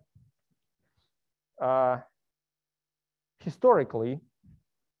 Crimea. Historically,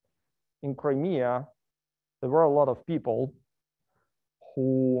 in Crimea, there were a lot of people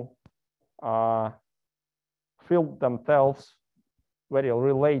who felt themselves very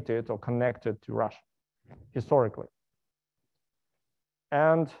related or connected to Russia, historically.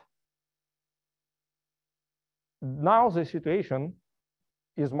 And now the situation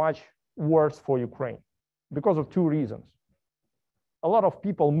is much worse for Ukraine because of two reasons. A lot of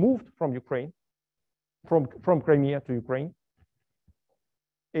people moved from Ukraine, from Crimea to Ukraine.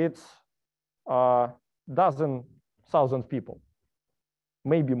 It's dozen thousand people,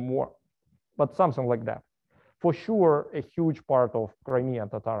 maybe more, but something like that. For sure, a huge part of Crimean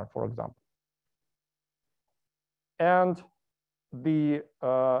Tatar, for example. And the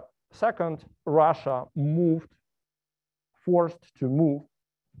second, Russia forced to move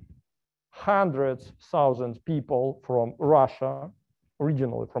hundreds of thousands of people from Russia,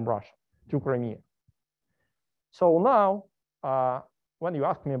 originally from Russia, to Crimea. So now, when you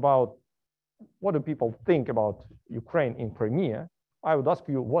ask me about what do people think about Ukraine in Crimea, I would ask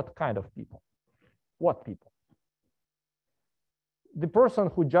you, what kind of people? What people? The person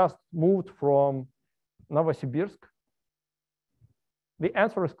who just moved from Novosibirsk, the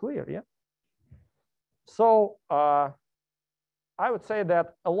answer is clear, yeah? So I would say that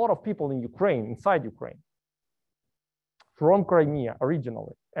a lot of people in Ukraine, inside Ukraine, from Crimea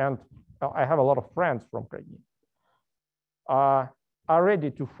originally, and I have a lot of friends from Crimea, are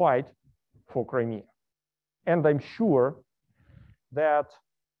ready to fight for Crimea. And I'm sure that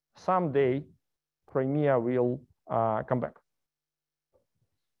someday Crimea will come back.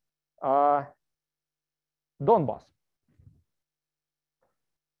 Donbass.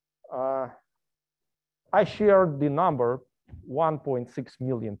 I shared the number, 1.6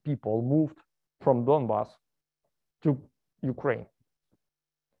 million people moved from Donbass to Ukraine.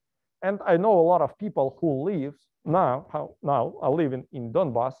 And I know a lot of people who live now are living in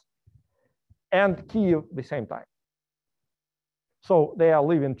Donbass and Kyiv the same time. So they are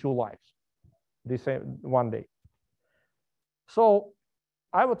living two lives the same one day. So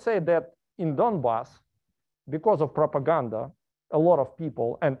I would say that in Donbass, because of propaganda, a lot of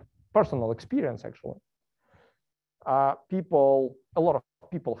people, and personal experience actually, a lot of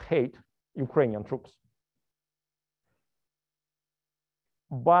people hate Ukrainian troops.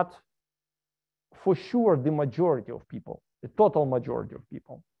 But for sure, the majority of people, the total majority of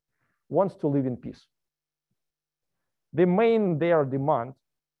people, wants to live in peace. Their demand,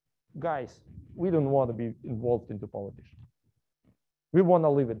 guys, we don't want to be involved into politics. We want to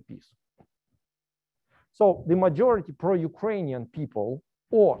live in peace. So the majority pro-Ukrainian people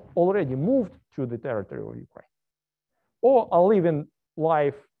or already moved to the territory of Ukraine, or are living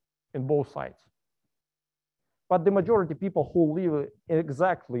life in both sides. But the majority of people who live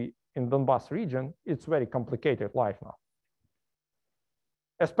exactly in Donbass region, it's very complicated life now.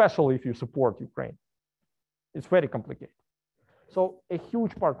 Especially if you support Ukraine. It's very complicated. So a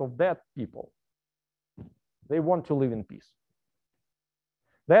huge part of that people, they want to live in peace.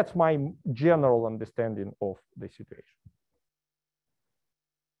 That's my general understanding of the situation.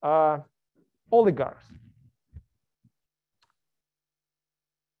 Oligarchs.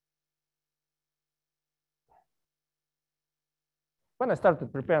 When I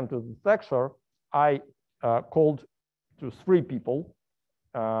started preparing to this lecture, I called to 3 people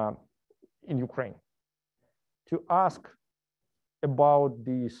in Ukraine to ask about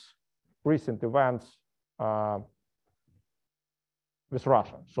these recent events with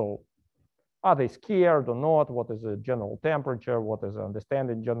Russia. So are they scared or not? What is the general temperature? What is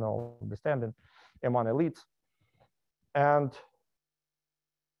the general understanding among elites? And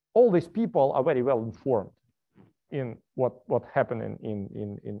all these people are very well informed in what happened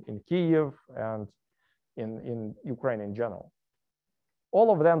in Kyiv and in Ukraine in general. All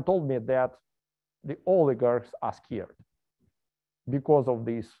of them told me that the oligarchs are scared because of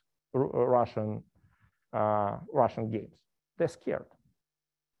these Russian games. They're scared.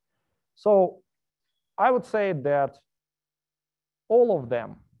 So I would say that all of them,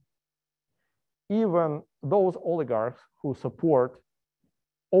 even those oligarchs who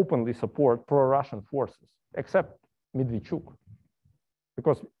openly support pro-Russian forces, except Medvedchuk,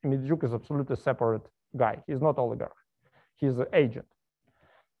 because Medvedchuk is absolutely separate guy. He's not oligarch. He's an agent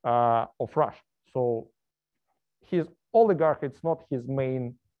of Russia. So his oligarch, it's not his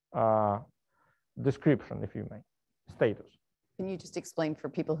main description, if you may, status. Can you just explain for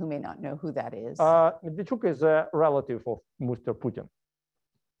people who may not know who that is? Medvedchuk is a relative of Mr. Putin.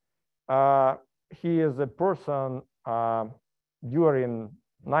 He is a person during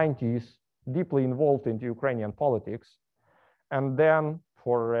 90s deeply involved into Ukrainian politics, and then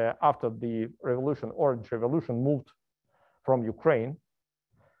after the revolution, Orange Revolution, moved from Ukraine,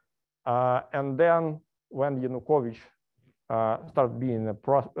 and then when Yanukovych started being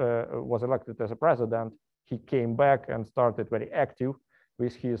was elected as a president, he came back and started very active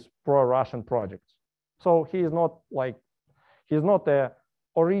with his pro-Russian projects. So he's not the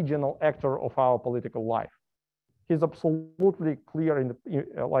original actor of our political life. He's absolutely clear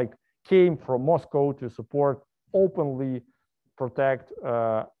came from Moscow to support, openly protect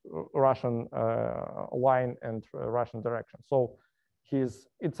Russian line and Russian direction. So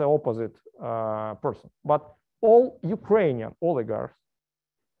it's an opposite person. But all Ukrainian oligarchs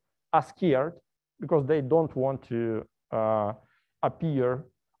are scared because they don't want to appear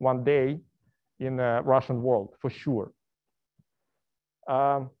one day in a Russian world, for sure.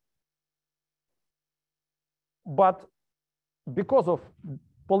 But because of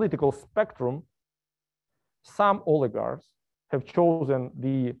political spectrum, some oligarchs have chosen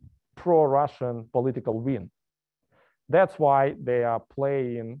the pro-Russian political wing. That's why they are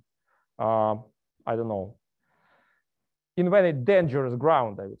playing, I don't know, in very dangerous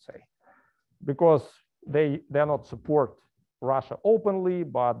ground, I would say, because they're not support Russia openly,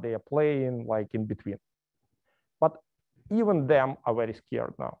 but they are playing like in between. But even them are very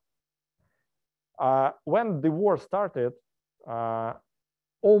scared now. When the war started,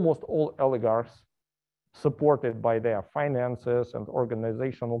 almost all oligarchs, supported by their finances and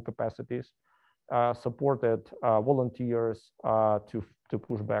organizational capacities, supported volunteers to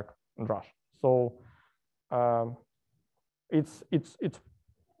push back on Russia. So it's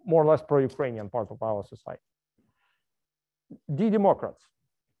more or less pro-Ukrainian part of our society. The Democrats.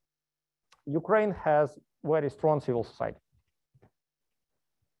 Ukraine has very strong civil society.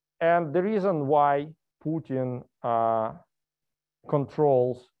 And the reason why Putin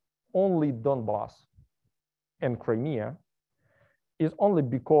controls only Donbass and Crimea is only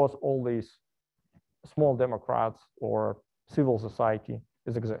because all these small Democrats or civil society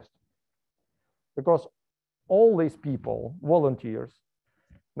exist. Because all these people, volunteers,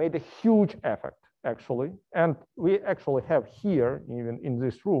 made a huge effort, actually. And we actually have here, even in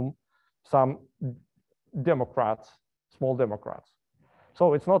this room, some Democrats, small Democrats.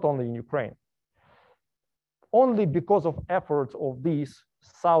 So it's not only in Ukraine. Only because of efforts of these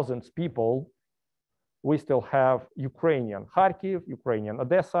thousands of people, we still have Ukrainian Kharkiv, Ukrainian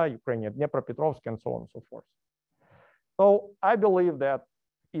Odessa, Ukrainian Dnipropetrovsk, and so on and so forth. So I believe that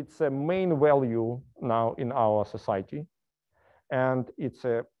it's a main value now in our society. And it's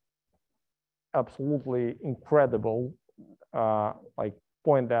a absolutely incredible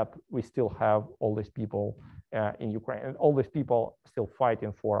point that we still have all these people in Ukraine, and all these people still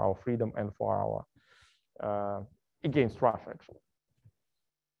fighting for our freedom and for our against Russia, actually.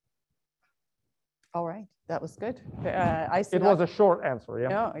 All right, that was good. It was a short answer, yeah.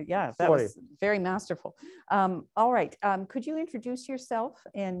 No, yeah, that was very masterful. All right, could you introduce yourself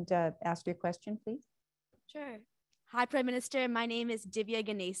and ask your question, please? Sure. Hi, Prime Minister. My name is Divya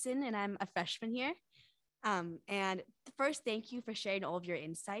Ganesan, and I'm a freshman here. And first, thank you for sharing all of your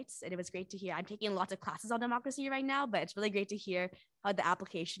insights. And it was great to hear. I'm taking lots of classes on democracy right now, but it's really great to hear how the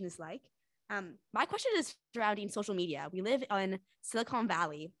application is like. My question is surrounding social media. We live in Silicon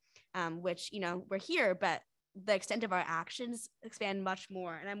Valley, which, you know, we're here, but the extent of our actions expand much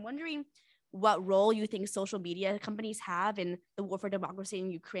more. And I'm wondering what role you think social media companies have in the war for democracy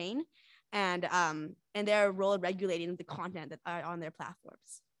in Ukraine, and their role in regulating the content that are on their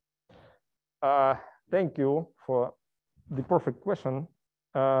platforms. Thank you for the perfect question.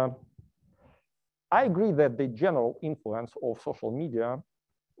 I agree that the general influence of social media,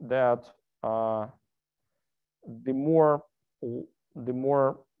 that the more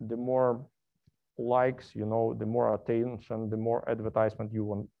likes, you know, the more attention, the more advertisement you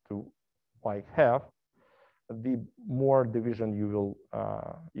want to have, the more division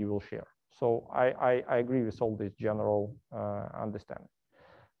you will share. So I agree with all this general understanding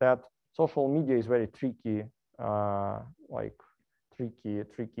that social media is very tricky,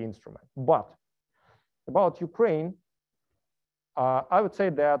 tricky instrument. But about Ukraine, I would say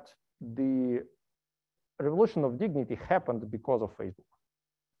that the revolution of dignity happened because of Facebook.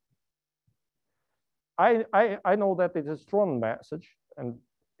 I know that it's a strong message, and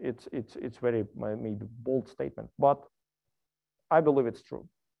it's very maybe bold statement, but I believe it's true.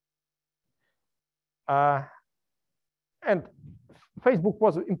 And Facebook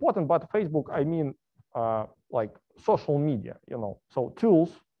was important, but Facebook, I mean, like social media, you know, so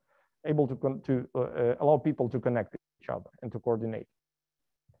tools able to allow people to connect with each other and to coordinate.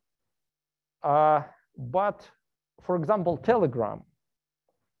 But for example, Telegram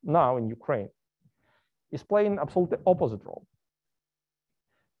now in Ukraine is playing absolutely opposite role.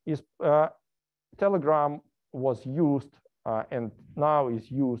 Telegram was used and now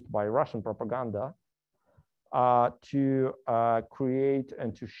is used by Russian propaganda to create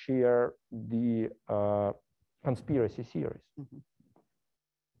and to share the conspiracy theories. Mm-hmm.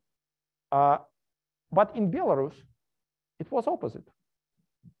 But in Belarus, it was opposite.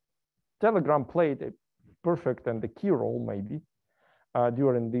 Telegram played a perfect and the key role maybe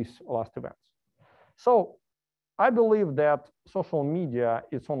during these last events. So I believe that social media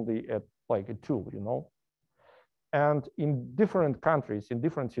is only like a tool, you know, and in different countries, in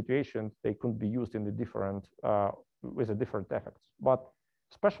different situations, they could be used in the different with a different effects. But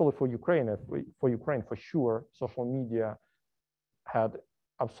especially for Ukraine, for sure, social media had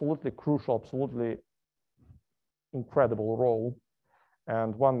absolutely crucial, absolutely incredible role.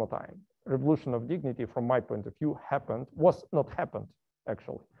 And one more time, revolution of dignity, from my point of view, was not happened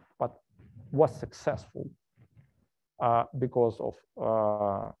actually, but was successful because of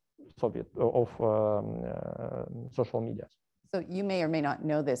social media. So you may or may not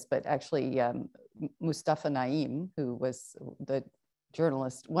know this, but actually Mustafa Naim, who was the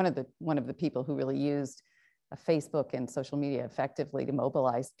journalist, one of the people who really used Facebook and social media effectively to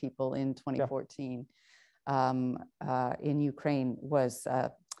mobilize people in 2014 in Ukraine, was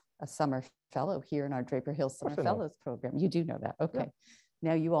a summer fellow here in our Draper Hill Summer I know. Fellows program. You do know that. Okay.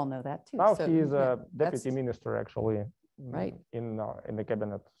 Now you all know that too. Now So, he is yeah, a deputy minister, actually, Right. in the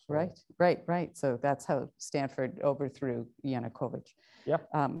cabinet. So. Right. So that's how Stanford overthrew Yanukovych. Yeah.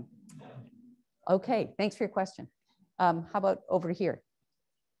 Okay, thanks for your question. How about over here?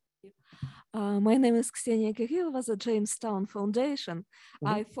 My name is Ksenia Kirillova, the Jamestown Foundation. Mhm.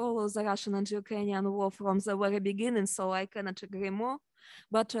 I follow the Russian and Ukrainian war from the very beginning, so I cannot agree more.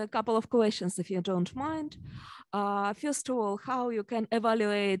 But a couple of questions, if you don't mind. First of all, how you can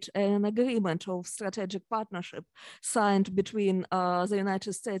evaluate an agreement of strategic partnership signed between the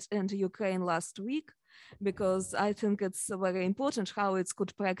United States and Ukraine last week? Because I think it's very important how it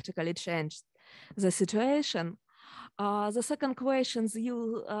could practically change the situation. The second question,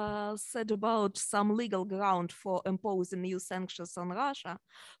 you said about some legal ground for imposing new sanctions on Russia.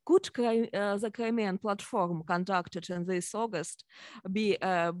 Could the Crimean platform conducted in this August be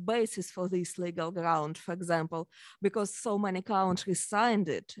a basis for this legal ground, for example, because so many countries signed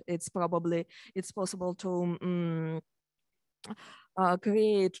it? It's possible to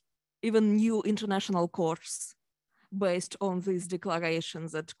create even new international courts based on these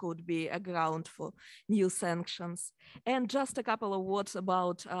declarations that could be a ground for new sanctions. And just a couple of words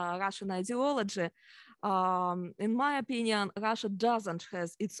about Russian ideology. In my opinion, Russia doesn't have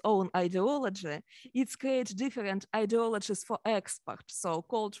its own ideology. It's created different ideologies for export, so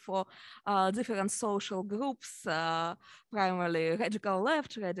called for different social groups, primarily radical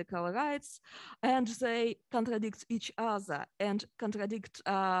left, radical rights, and they contradict each other and contradict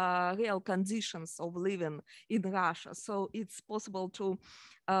real conditions of living in Russia. So it's possible to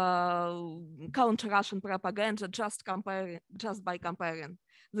counter Russian propaganda just by comparing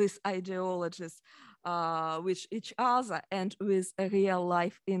these ideologies with each other and with a real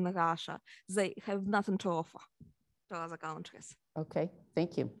life in Russia. They have nothing to offer to other countries. Okay,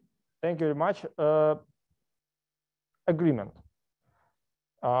 thank you. Thank you very much. Agreement.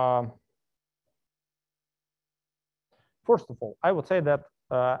 First of all, I would say that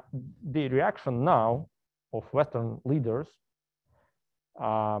the reaction now of Western leaders,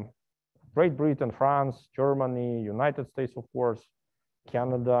 Great Britain, France, Germany, United States, of course,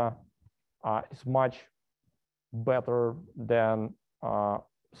 Canada, is much better than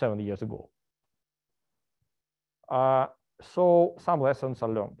 7 years ago. So some lessons are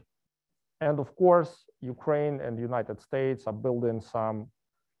learned. And of course, Ukraine and the United States are building some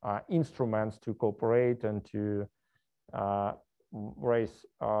instruments to cooperate and to raise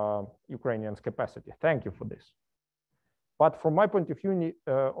Ukrainians' capacity. Thank you for this. But from my point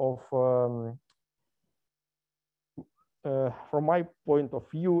of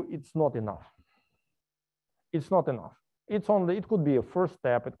view, it's not enough. It's not enough. It could be a first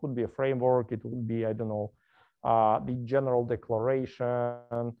step. It could be a framework. It would be, I don't know, the general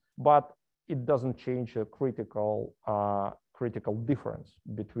declaration, but it doesn't change a critical difference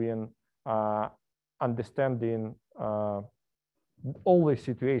between understanding all the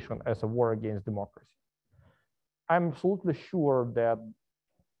situation as a war against democracy. I'm absolutely sure that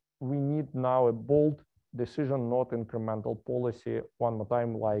we need now a bold decision, not incremental policy. One more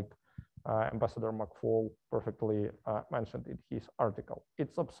time, like Ambassador McFall perfectly mentioned in his article.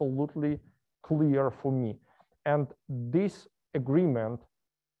 It's absolutely clear for me. And this agreement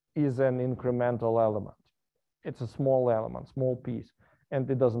is an incremental element. It's a small element, small piece, and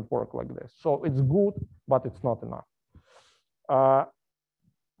it doesn't work like this. So it's good, but it's not enough.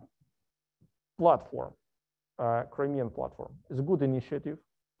 Platform, Crimean platform, is a good initiative,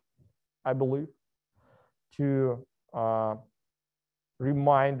 I believe, to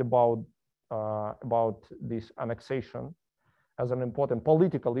remind about this annexation as an important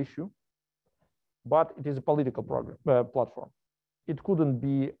political issue, but it is a political platform. It couldn't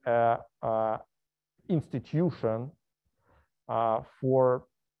be an institution to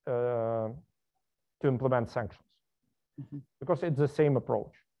implement sanctions, because it's the same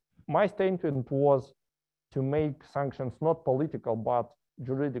approach. My statement was to make sanctions not political, but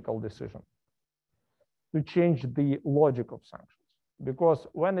juridical decision, to change the logic of sanctions. Because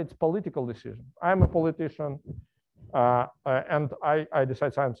when it's political decision, I'm a politician, and I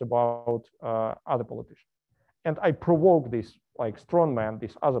decide something about other politicians. And I provoke this, like strong man,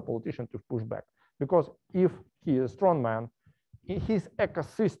 this other politician to push back. Because if he is a strong man, in his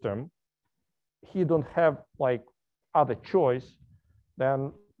ecosystem, he don't have like other choice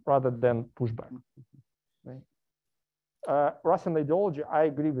than rather than push back. Right. Russian ideology, I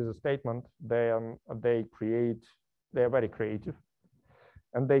agree with the statement. They are very creative,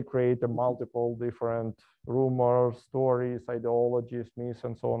 and they create a multiple different rumors, stories, ideologies, myths,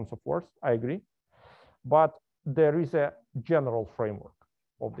 and so on and so forth. I agree. But there is a general framework.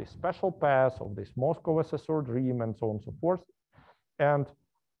 of this special path, of this Moscow SSR dream, and so on and so forth. And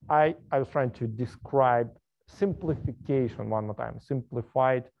I was trying to describe simplification one more time,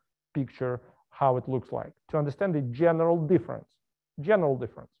 simplified picture, how it looks like, to understand the general difference. General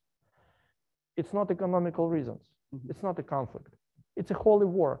difference. It's not economical reasons. It's not a conflict. It's a holy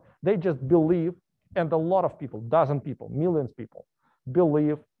war. They just believe, and a lot of people, dozens of people, millions of people,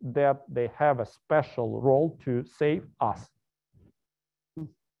 believe that they have a special role to save us.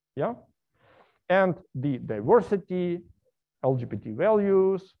 Yeah? And the diversity, LGBT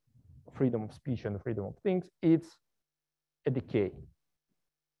values, freedom of speech and freedom of things, it's a decay.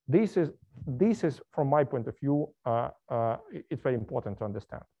 This is from my point of view, it's very important to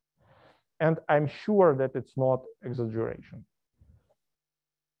understand. And I'm sure that it's not exaggeration.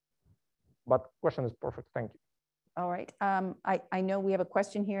 But question is perfect, thank you. All right, I know we have a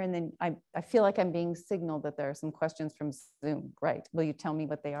question here, and then I feel like I'm being signaled that there are some questions from Zoom, right? Will you tell me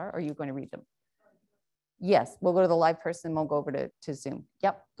what they are, or are you going to read them? Yes, we'll go to the live person, we'll go over to Zoom.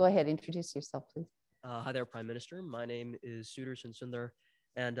 Yep, go ahead, introduce yourself, please. Hi there, Prime Minister. My name is Sudarshan Sundar,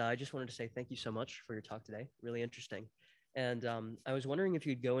 and I just wanted to say thank you so much for your talk today. Really interesting. And I was wondering if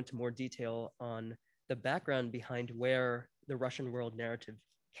you'd go into more detail on the background behind where the Russian world narrative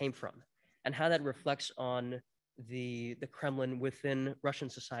came from and how that reflects on the Kremlin within Russian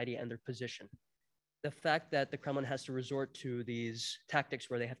society and their position. The fact that the Kremlin has to resort to these tactics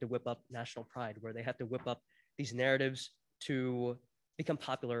where they have to whip up national pride, where they have to whip up these narratives to become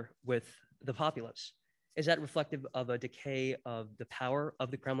popular with the populace. Is that reflective of a decay of the power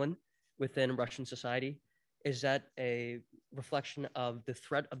of the Kremlin within Russian society? Is that a reflection of the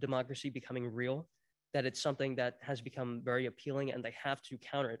threat of democracy becoming real, that it's something that has become very appealing and they have to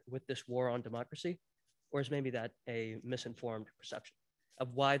counter it with this war on democracy? Or is maybe that a misinformed perception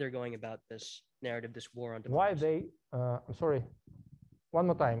of why they're going about this narrative, this war on democracy? Why they, I'm sorry, one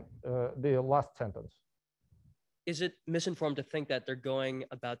more time, the last sentence. Is it misinformed to think that they're going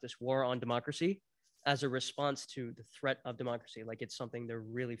about this war on democracy as a response to the threat of democracy, like it's something they're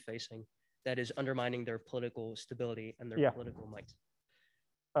really facing that is undermining their political stability and their political might?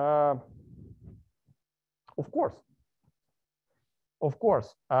 Of course. Of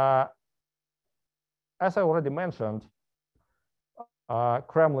course. As I already mentioned,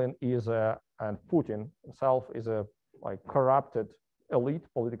 Kremlin is and Putin himself is a corrupted elite,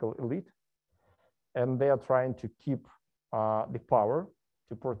 political elite, and they are trying to keep the power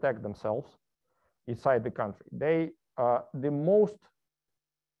to protect themselves inside the country. They the most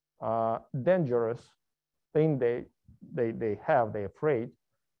dangerous thing they're afraid,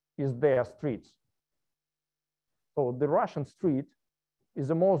 is their streets. So the Russian street is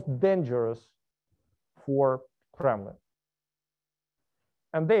the most dangerous for Kremlin.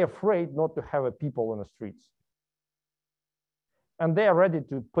 And they're afraid not to have a people in the streets. And they are ready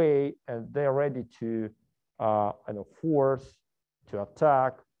to pay, and they're ready to force, to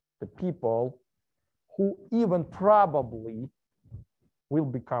attack the people who even probably will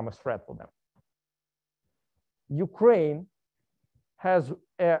become a threat for them. Ukraine has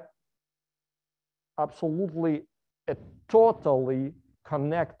absolutely a totally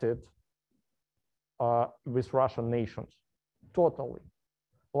connected with Russian nations, totally.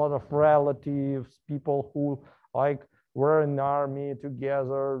 A lot of relatives, people who were in the army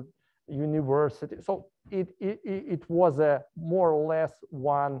together, university. So it was a more or less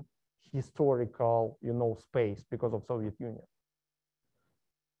one historical, space because of Soviet Union.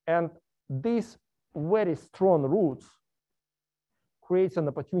 And these very strong roots creates an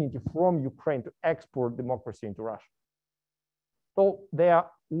opportunity from Ukraine to export democracy into Russia. So they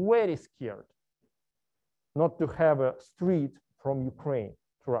are very scared not to have a street from Ukraine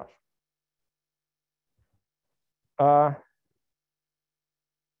to Russia.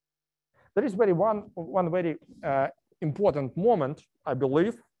 There is one very important moment, I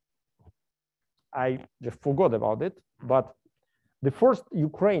believe. I just forgot about it, but the first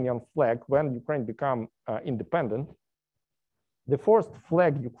Ukrainian flag, when Ukraine became independent, the first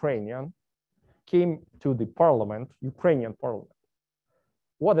flag Ukrainian came to the parliament, Ukrainian parliament.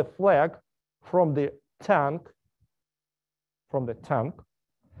 What a flag from the tank,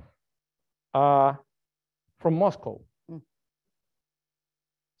 from Moscow.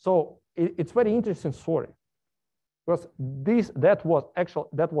 So it's very interesting story, because that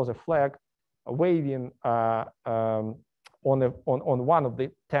was a flag waving on one of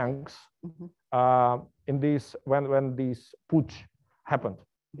the tanks in this when this putsch happened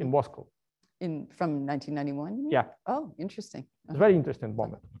in Moscow. From 1991? Yeah. Oh, interesting. It's a very interesting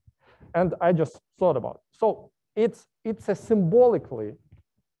moment. And I just thought about it. So it's a symbolically,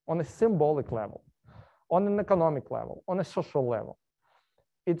 on a symbolic level, on an economic level, on a social level,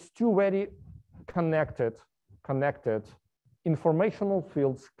 it's two very connected informational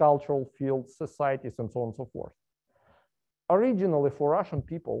fields, cultural fields, societies, and so on and so forth. Originally, for Russian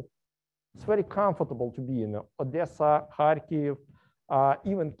people, it's very comfortable to be in Odessa, Kharkiv,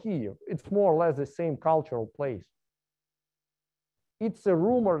 even Kyiv. It's more or less the same cultural place. It's a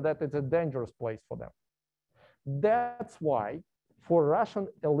rumor that it's a dangerous place for them. That's why for Russian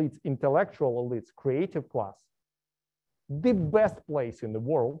elites, intellectual elites, creative class, the best place in the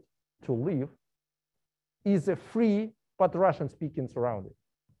world to live is a free but Russian-speaking surrounding.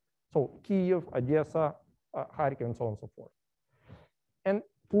 So Kyiv, Odessa, Kharkiv, and so on and so forth. And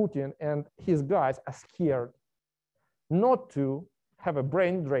Putin and his guys are scared not to have a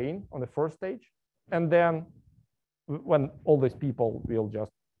brain drain on the first stage, and then when all these people will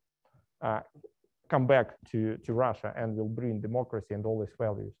just come back to Russia and will bring democracy and all these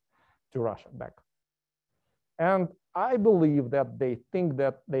values to Russia back. And I believe that they think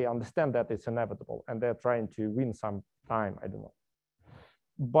that they understand that it's inevitable and they're trying to win some time, I don't know.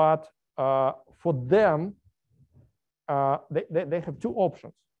 But for them, they have two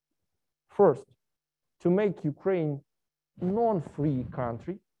options. First, to make Ukraine non-free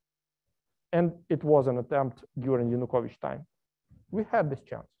country, and it was an attempt during Yanukovych time. We had this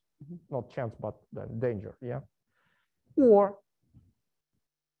chance, not chance, but the danger, yeah? Or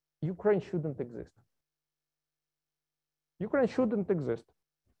Ukraine shouldn't exist. Ukraine shouldn't exist.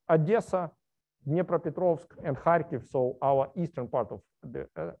 Odessa, Dnipropetrovsk, and Kharkiv, so our eastern part of the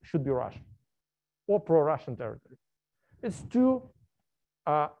should be Russian or pro-Russian territory. It's two,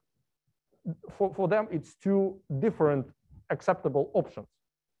 for them, it's two different acceptable options.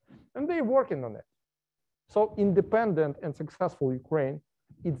 And they're working on it. So independent and successful Ukraine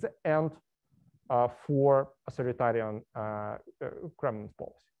is the end for authoritarian Kremlin's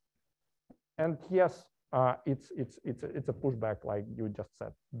policy. And yes, it's a pushback, like you just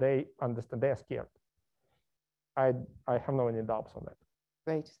said. They understand, they are scared. I have no any doubts on that.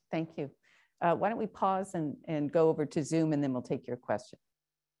 Great, thank you. Why don't we pause and go over to Zoom, and then we'll take your question.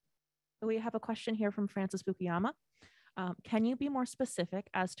 We have a question here from Francis Fukuyama. Can you be more specific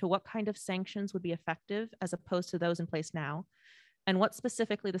as to what kind of sanctions would be effective as opposed to those in place now? And what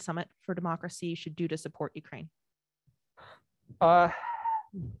specifically the Summit for Democracy should do to support Ukraine?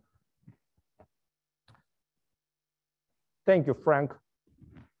 Thank you, Frank.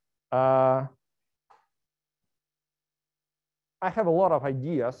 I have a lot of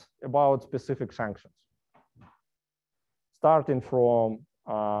ideas about specific sanctions, starting from,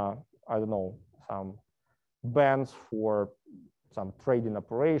 I don't know, some bans for some trading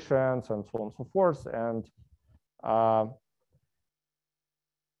operations and so on and so forth. And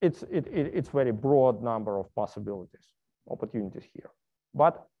it's very broad number of possibilities, opportunities here.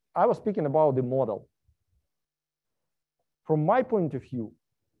 But I was speaking about the model. From my point of view,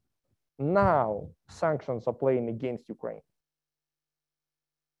 now sanctions are playing against Ukraine.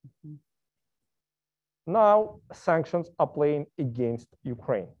 Now sanctions are playing against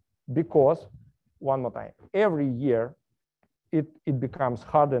Ukraine because, one more time, every year it becomes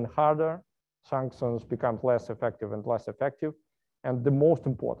harder and harder. Sanctions become less effective and less effective. And the most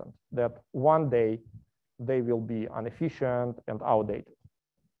important, that one day they will be inefficient and outdated.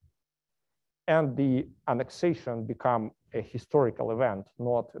 And the annexation become a historical event,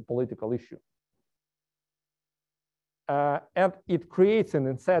 not a political issue. And it creates an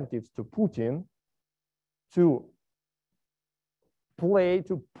incentive to Putin to play,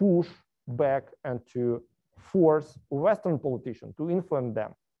 to push back and to force Western politicians to influence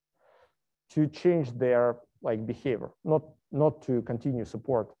them to change their behavior, not to continue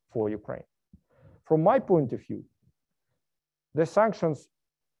support for Ukraine. From my point of view, the sanctions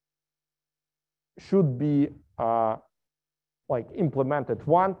should be implemented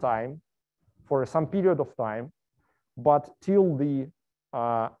one time for some period of time, but till the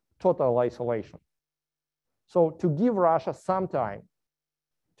total isolation. So to give Russia some time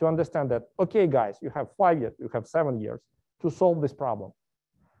to understand that, okay, guys, you have 5 years, you have 7 years to solve this problem.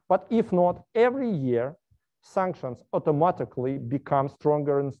 But if not, every year, sanctions automatically become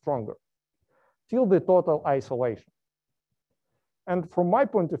stronger and stronger till the total isolation. And from my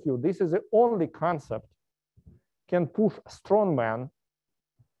point of view, this is the only concept can push strong men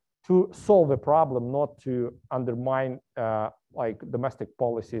to solve the problem, not to undermine domestic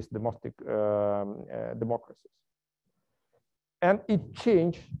policies, domestic democracies. And it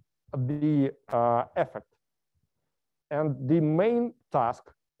changed the effect. And the main task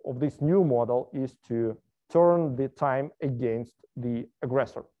of this new model is to turn the time against the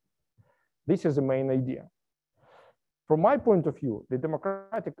aggressor. This is the main idea. From my point of view, the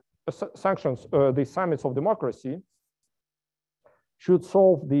democratic sanctions, the summits of democracy should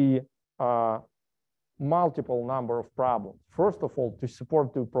solve the multiple number of problems. First of all,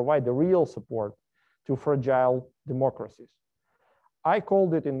 to provide the real support to fragile democracies. I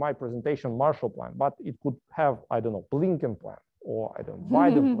called it in my presentation Marshall Plan, but it could have, I don't know, Blinken Plan or I don't know,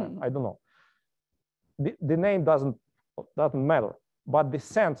 Biden Plan, I don't know. The name doesn't matter, but the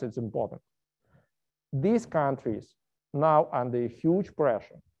sense is important. These countries now under huge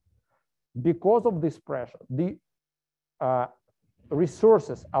pressure. Because of this pressure, the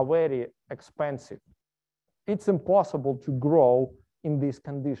resources are very expensive. It's impossible to grow in these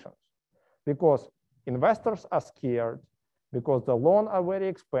conditions because investors are scared, because the loans are very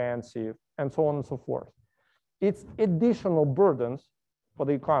expensive, and so on and so forth. It's additional burdens for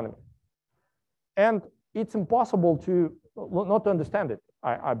the economy. And it's impossible to not to understand it,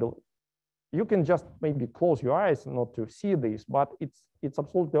 I believe. You can just maybe close your eyes not to see this, but it's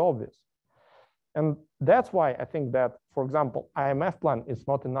absolutely obvious. And that's why I think that, for example, IMF plan is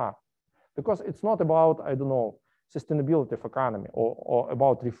not enough, because it's not about, I don't know, sustainability of economy or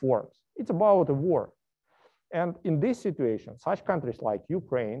about reforms. It's about a war. And in this situation, such countries like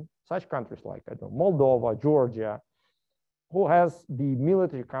Ukraine, such countries like, I don't know, Moldova, Georgia, who has the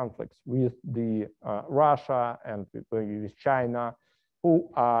military conflicts with the Russia and with China, who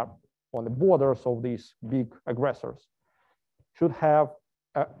are on the borders of these big aggressors, should have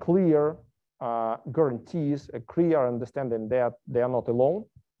a clear guarantees, a clear understanding that they are not alone,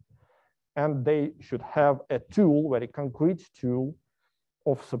 and they should have a tool, very concrete tool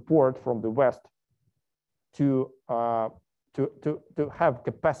of support from the West to have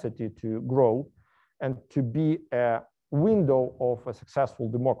capacity to grow and to be a window of a successful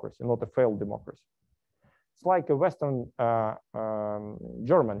democracy, not a failed democracy. It's like a Western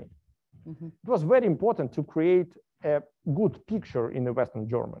Germany. Mm-hmm. It was very important to create a good picture in the Western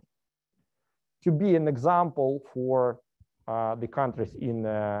Germany, to be an example for the countries in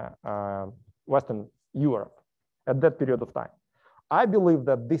Western Europe at that period of time. I believe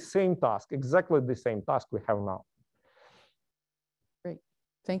that the same task, exactly the same task we have now. Great,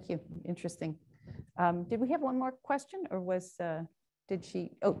 thank you, interesting. Did we have one more question or did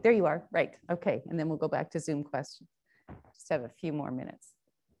she, oh, there you are, right, okay. And then we'll go back to Zoom questions. Just have a few more minutes.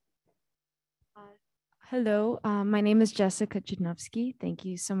 Hello, my name is Jessica Chudnovsky. Thank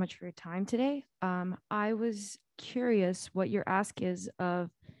you so much for your time today. I was curious what your ask is of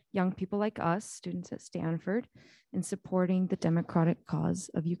young people like us, students at Stanford, in supporting the democratic cause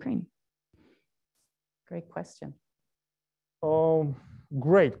of Ukraine. Great question.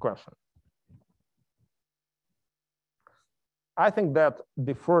 Great question. I think that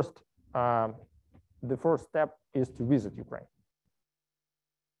the first step is to visit Ukraine.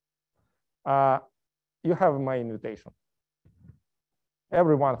 You have my invitation.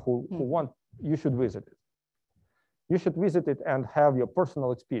 Everyone who wants, you should visit it. You should visit it and have your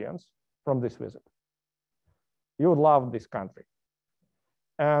personal experience from this visit. You would love this country.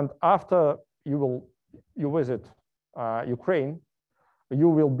 And after you visit Ukraine, you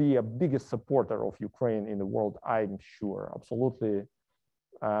will be a biggest supporter of Ukraine in the world, I'm sure, absolutely.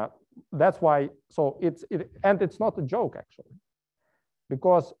 That's why, and it's not a joke actually,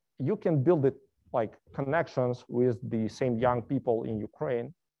 because you can build it like connections with the same young people in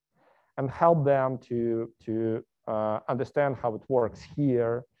Ukraine and help them to understand how it works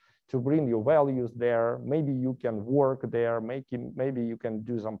here, to bring your values there. Maybe you can work there, maybe you can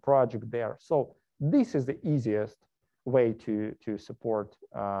do some project there. So this is the easiest way to support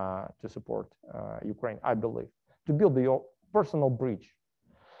Ukraine, I believe, to build your personal bridge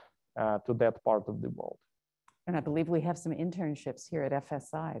to that part of the world. And I believe we have some internships here at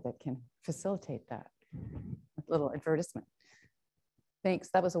FSI that can facilitate that. A little advertisement. Thanks,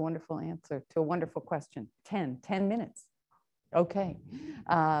 that was a wonderful answer to a wonderful question. 10 minutes. Okay,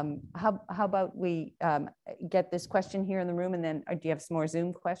 how about we get this question here in the room and then do you have some more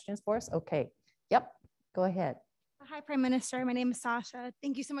Zoom questions for us? Okay, yep, go ahead. Hi, Prime Minister, my name is Sasha.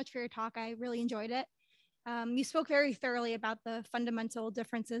 Thank you so much for your talk, I really enjoyed it. You spoke very thoroughly about the fundamental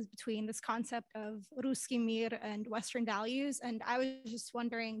differences between this concept of Ruski Mir and Western values. And I was just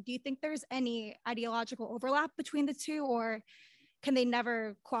wondering, do you think there's any ideological overlap between the two, or can they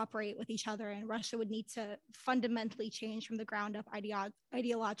never cooperate with each other and Russia would need to fundamentally change from the ground up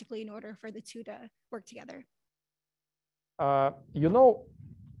ideologically in order for the two to work together? You know,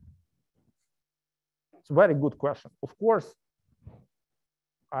 it's a very good question. Of course,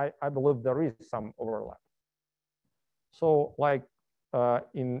 I believe there is some overlap. So like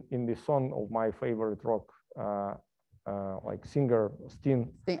in the song of my favorite rock like singer,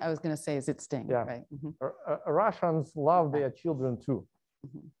 Sting. I was going to say, is it Sting? Yeah. Right. Mm-hmm. Russians love their children too.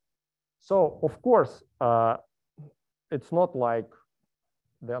 Mm-hmm. So of course, it's not like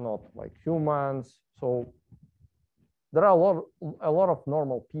they're not like humans. So there are a lot of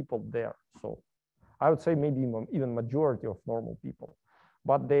normal people there. So I would say maybe even majority of normal people,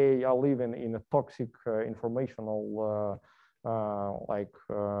 but they are living in a toxic informational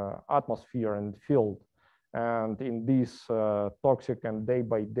atmosphere and field. And in this toxic and day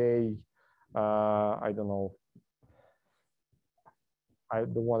by day, I don't know, I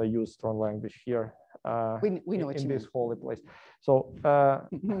don't want to use strong language here. We know what in you this mean. holy place. So,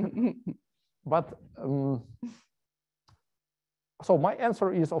 but so my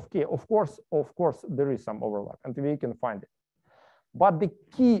answer is okay. Of course, there is some overlap, and we can find it. But the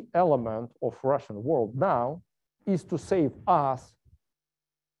key element of Russian world now is to save us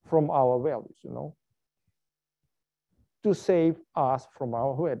from our values. You know, to save us from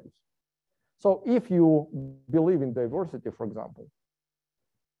our values. So if you believe in diversity, for example,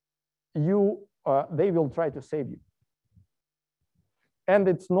 they will try to save you. And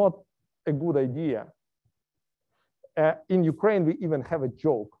it's not a good idea. In Ukraine, we even have a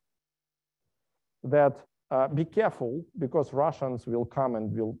joke that be careful because Russians will come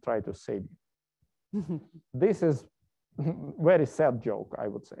and will try to save you. This is very sad joke, I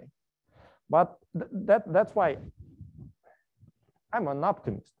would say. But that's why I'm an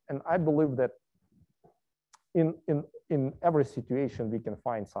optimist, and I believe that in every situation we can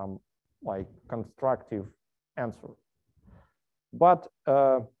find some like constructive answer. But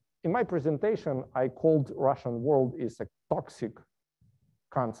in my presentation, I called Russian world is a toxic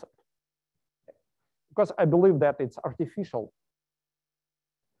concept because I believe that it's artificial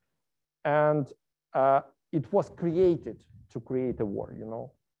and it was created to create a war. You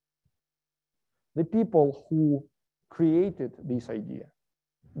know, the people who created this idea,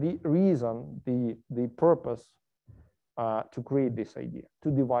 the reason, the purpose to create this idea,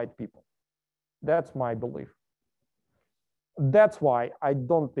 to divide people. That's my belief. That's why I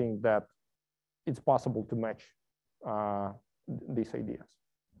don't think that it's possible to match these ideas.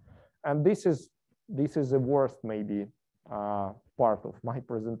 And this is the worst maybe part of my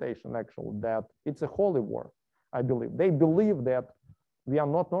presentation actually, that it's a holy war, I believe. They believe that we are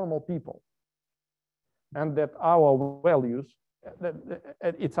not normal people and that our values,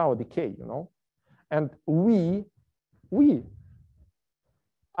 it's our decay, you know? And we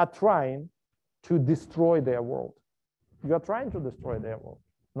are trying to destroy their world. You are trying to destroy their world.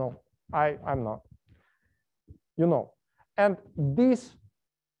 No, I'm not. You know, and this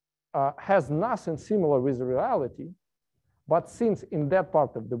has nothing similar with reality, but since in that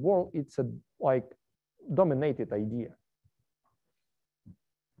part of the world, it's a like dominated idea.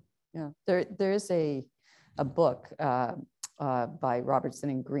 Yeah, there is a book by Robertson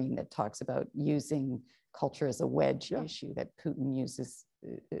and Green that talks about using culture as a wedge issue, that Putin uses,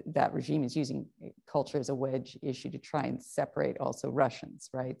 that regime is using culture as a wedge issue to try and separate also Russians,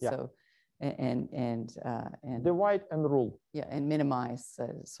 right? Yeah. So, and divide and rule. Yeah, and minimize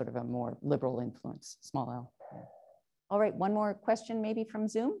sort of a more liberal influence, small L. Yeah. All right, one more question maybe from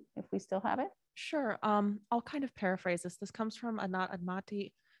Zoom, if we still have it. Sure, I'll kind of paraphrase this. This comes from Anat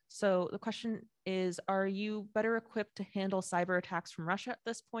Admati. So the question is, are you better equipped to handle cyber attacks from Russia at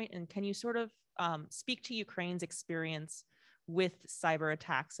this point? And can you sort of speak to Ukraine's experience with cyber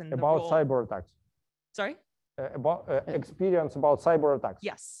attacks and about cyber attacks? Sorry? About experience about cyber attacks.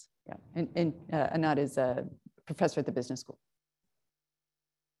 Yes. Yeah, and Anat is a professor at the business school.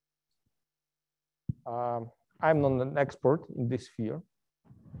 I'm not an expert in this sphere.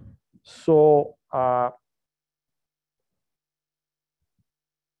 So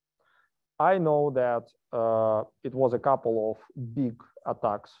I know that it was a couple of big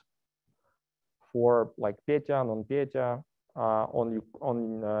attacks for like Petya, non-Petya on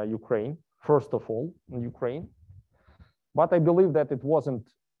Ukraine, first of all, in Ukraine. But I believe that it wasn't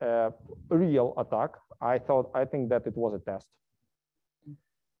a real attack. I think that it was a test.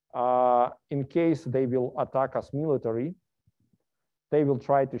 In case they will attack us military, they will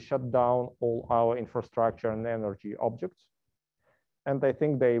try to shut down all our infrastructure and energy objects. And I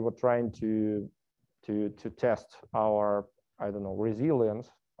think they were trying to test our, I don't know, resilience,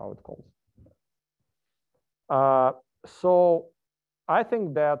 how it calls. So I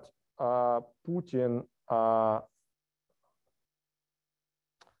think that Putin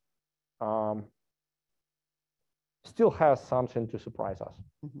still has something to surprise us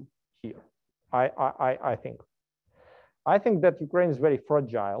here. I think. I think that Ukraine is very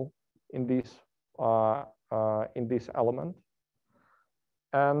fragile in this element,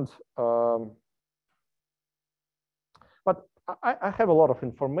 and but I have a lot of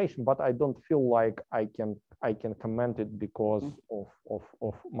information, but I don't feel like I can comment it because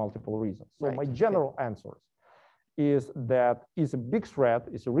of multiple reasons. So my general answers is that it's a big threat,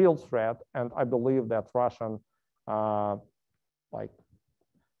 it's a real threat, and I believe that Russian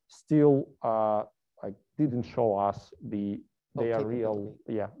still didn't show us their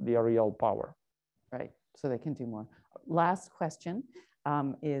real power. Right, so they can do more. Last question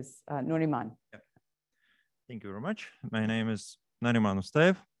is Nuriman. Yeah. Thank you very much. My name is Nuriman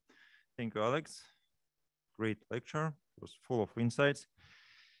Ustaev. Thank you, Alex. Great lecture. It was full of insights.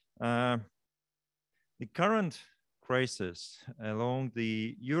 The current crisis along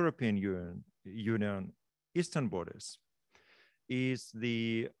the European Union eastern borders is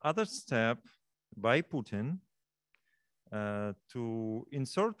the other step by Putin to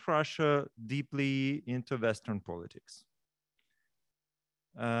insert Russia deeply into Western politics.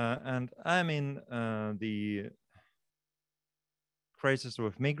 And I mean the crisis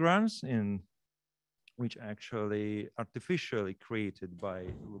with migrants, which actually artificially created by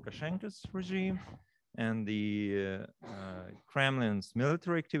Lukashenko's regime, and the Kremlin's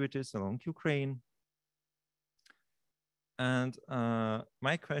military activities along Ukraine. And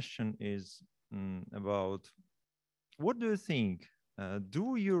my question is about, what do you think?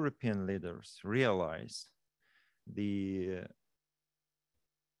 Do European leaders realize the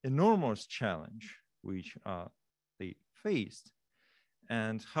enormous challenge which they faced,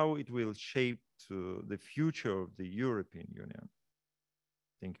 and how it will shape the future of the European Union?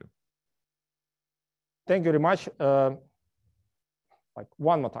 Thank you. Thank you very much.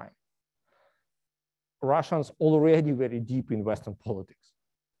 One more time. Russians already very deep in Western politics,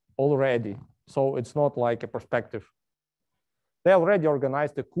 already. So it's not like a perspective. They already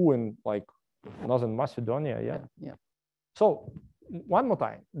organized a coup in Northern Macedonia, yeah. So one more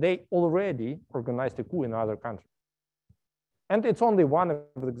time, they already organized a coup in other countries. And it's only one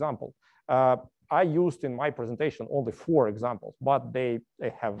example. I used in my presentation only 4 examples, but they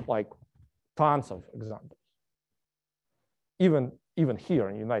have tons of examples, even here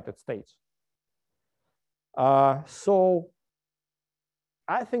in the United States. So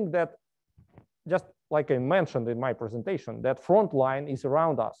I think that, just like I mentioned in my presentation, that front line is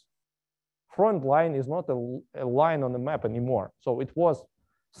around us. Front line is not a line on the map anymore. So it was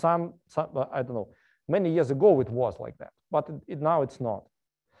some I don't know, many years ago it was like that, but now it's not.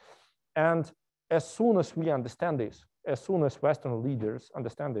 And as soon as we understand this, as soon as Western leaders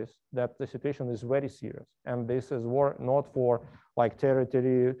understand this, that the situation is very serious, and this is war not for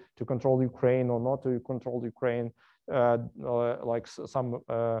territory to control Ukraine or not to control Ukraine, some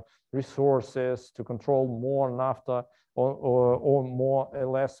resources to control more naphtha or more or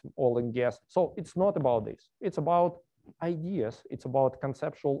less oil and gas. So it's not about this. It's about ideas. It's about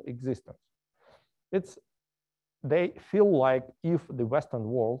conceptual existence. They feel like if the Western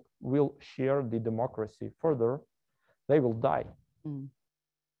world will share the democracy further, they will die.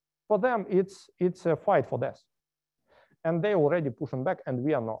 For them, it's a fight for death. And they already pushing back, and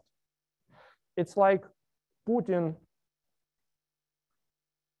we are not. It's like Putin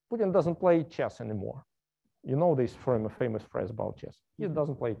doesn't play chess anymore. You know this from a famous phrase about chess. He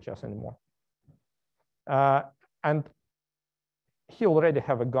doesn't play chess anymore. And he already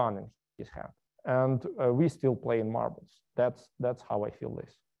have a gun in his hand. And we still play in marbles. That's how I feel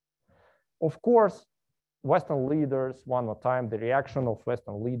this. Of course, Western leaders, one more time, the reaction of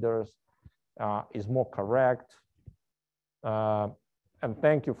Western leaders is more correct. And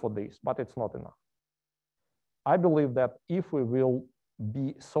thank you for this, but it's not enough. I believe that if we will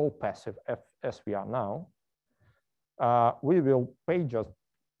be so passive as we are now, we will pay just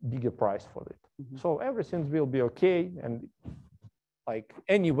bigger price for it. So everything will be okay, and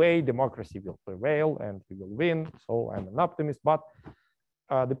anyway, democracy will prevail and we will win. So I'm an optimist, but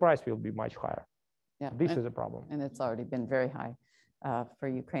the price will be much higher. Yeah, this is a problem. And it's already been very high for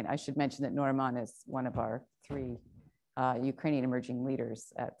Ukraine. I should mention that Nuriman is one of our 3 Ukrainian emerging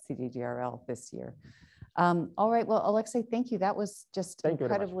leaders at CDDRL this year. All right, well, Oleksiy, thank you. That was just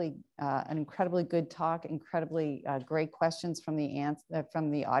an incredibly good talk, incredibly great questions from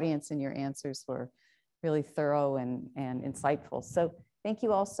the audience, and your answers were really thorough and insightful. So thank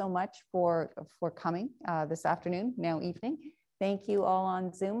you all so much for coming this afternoon, now evening. Thank you all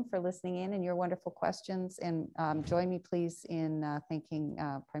on Zoom for listening in and your wonderful questions. And join me, please, in thanking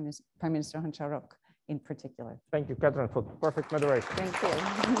Prime Minister Honcharuk in particular. Thank you, Catherine, for perfect moderation. Thank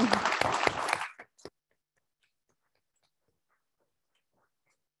you.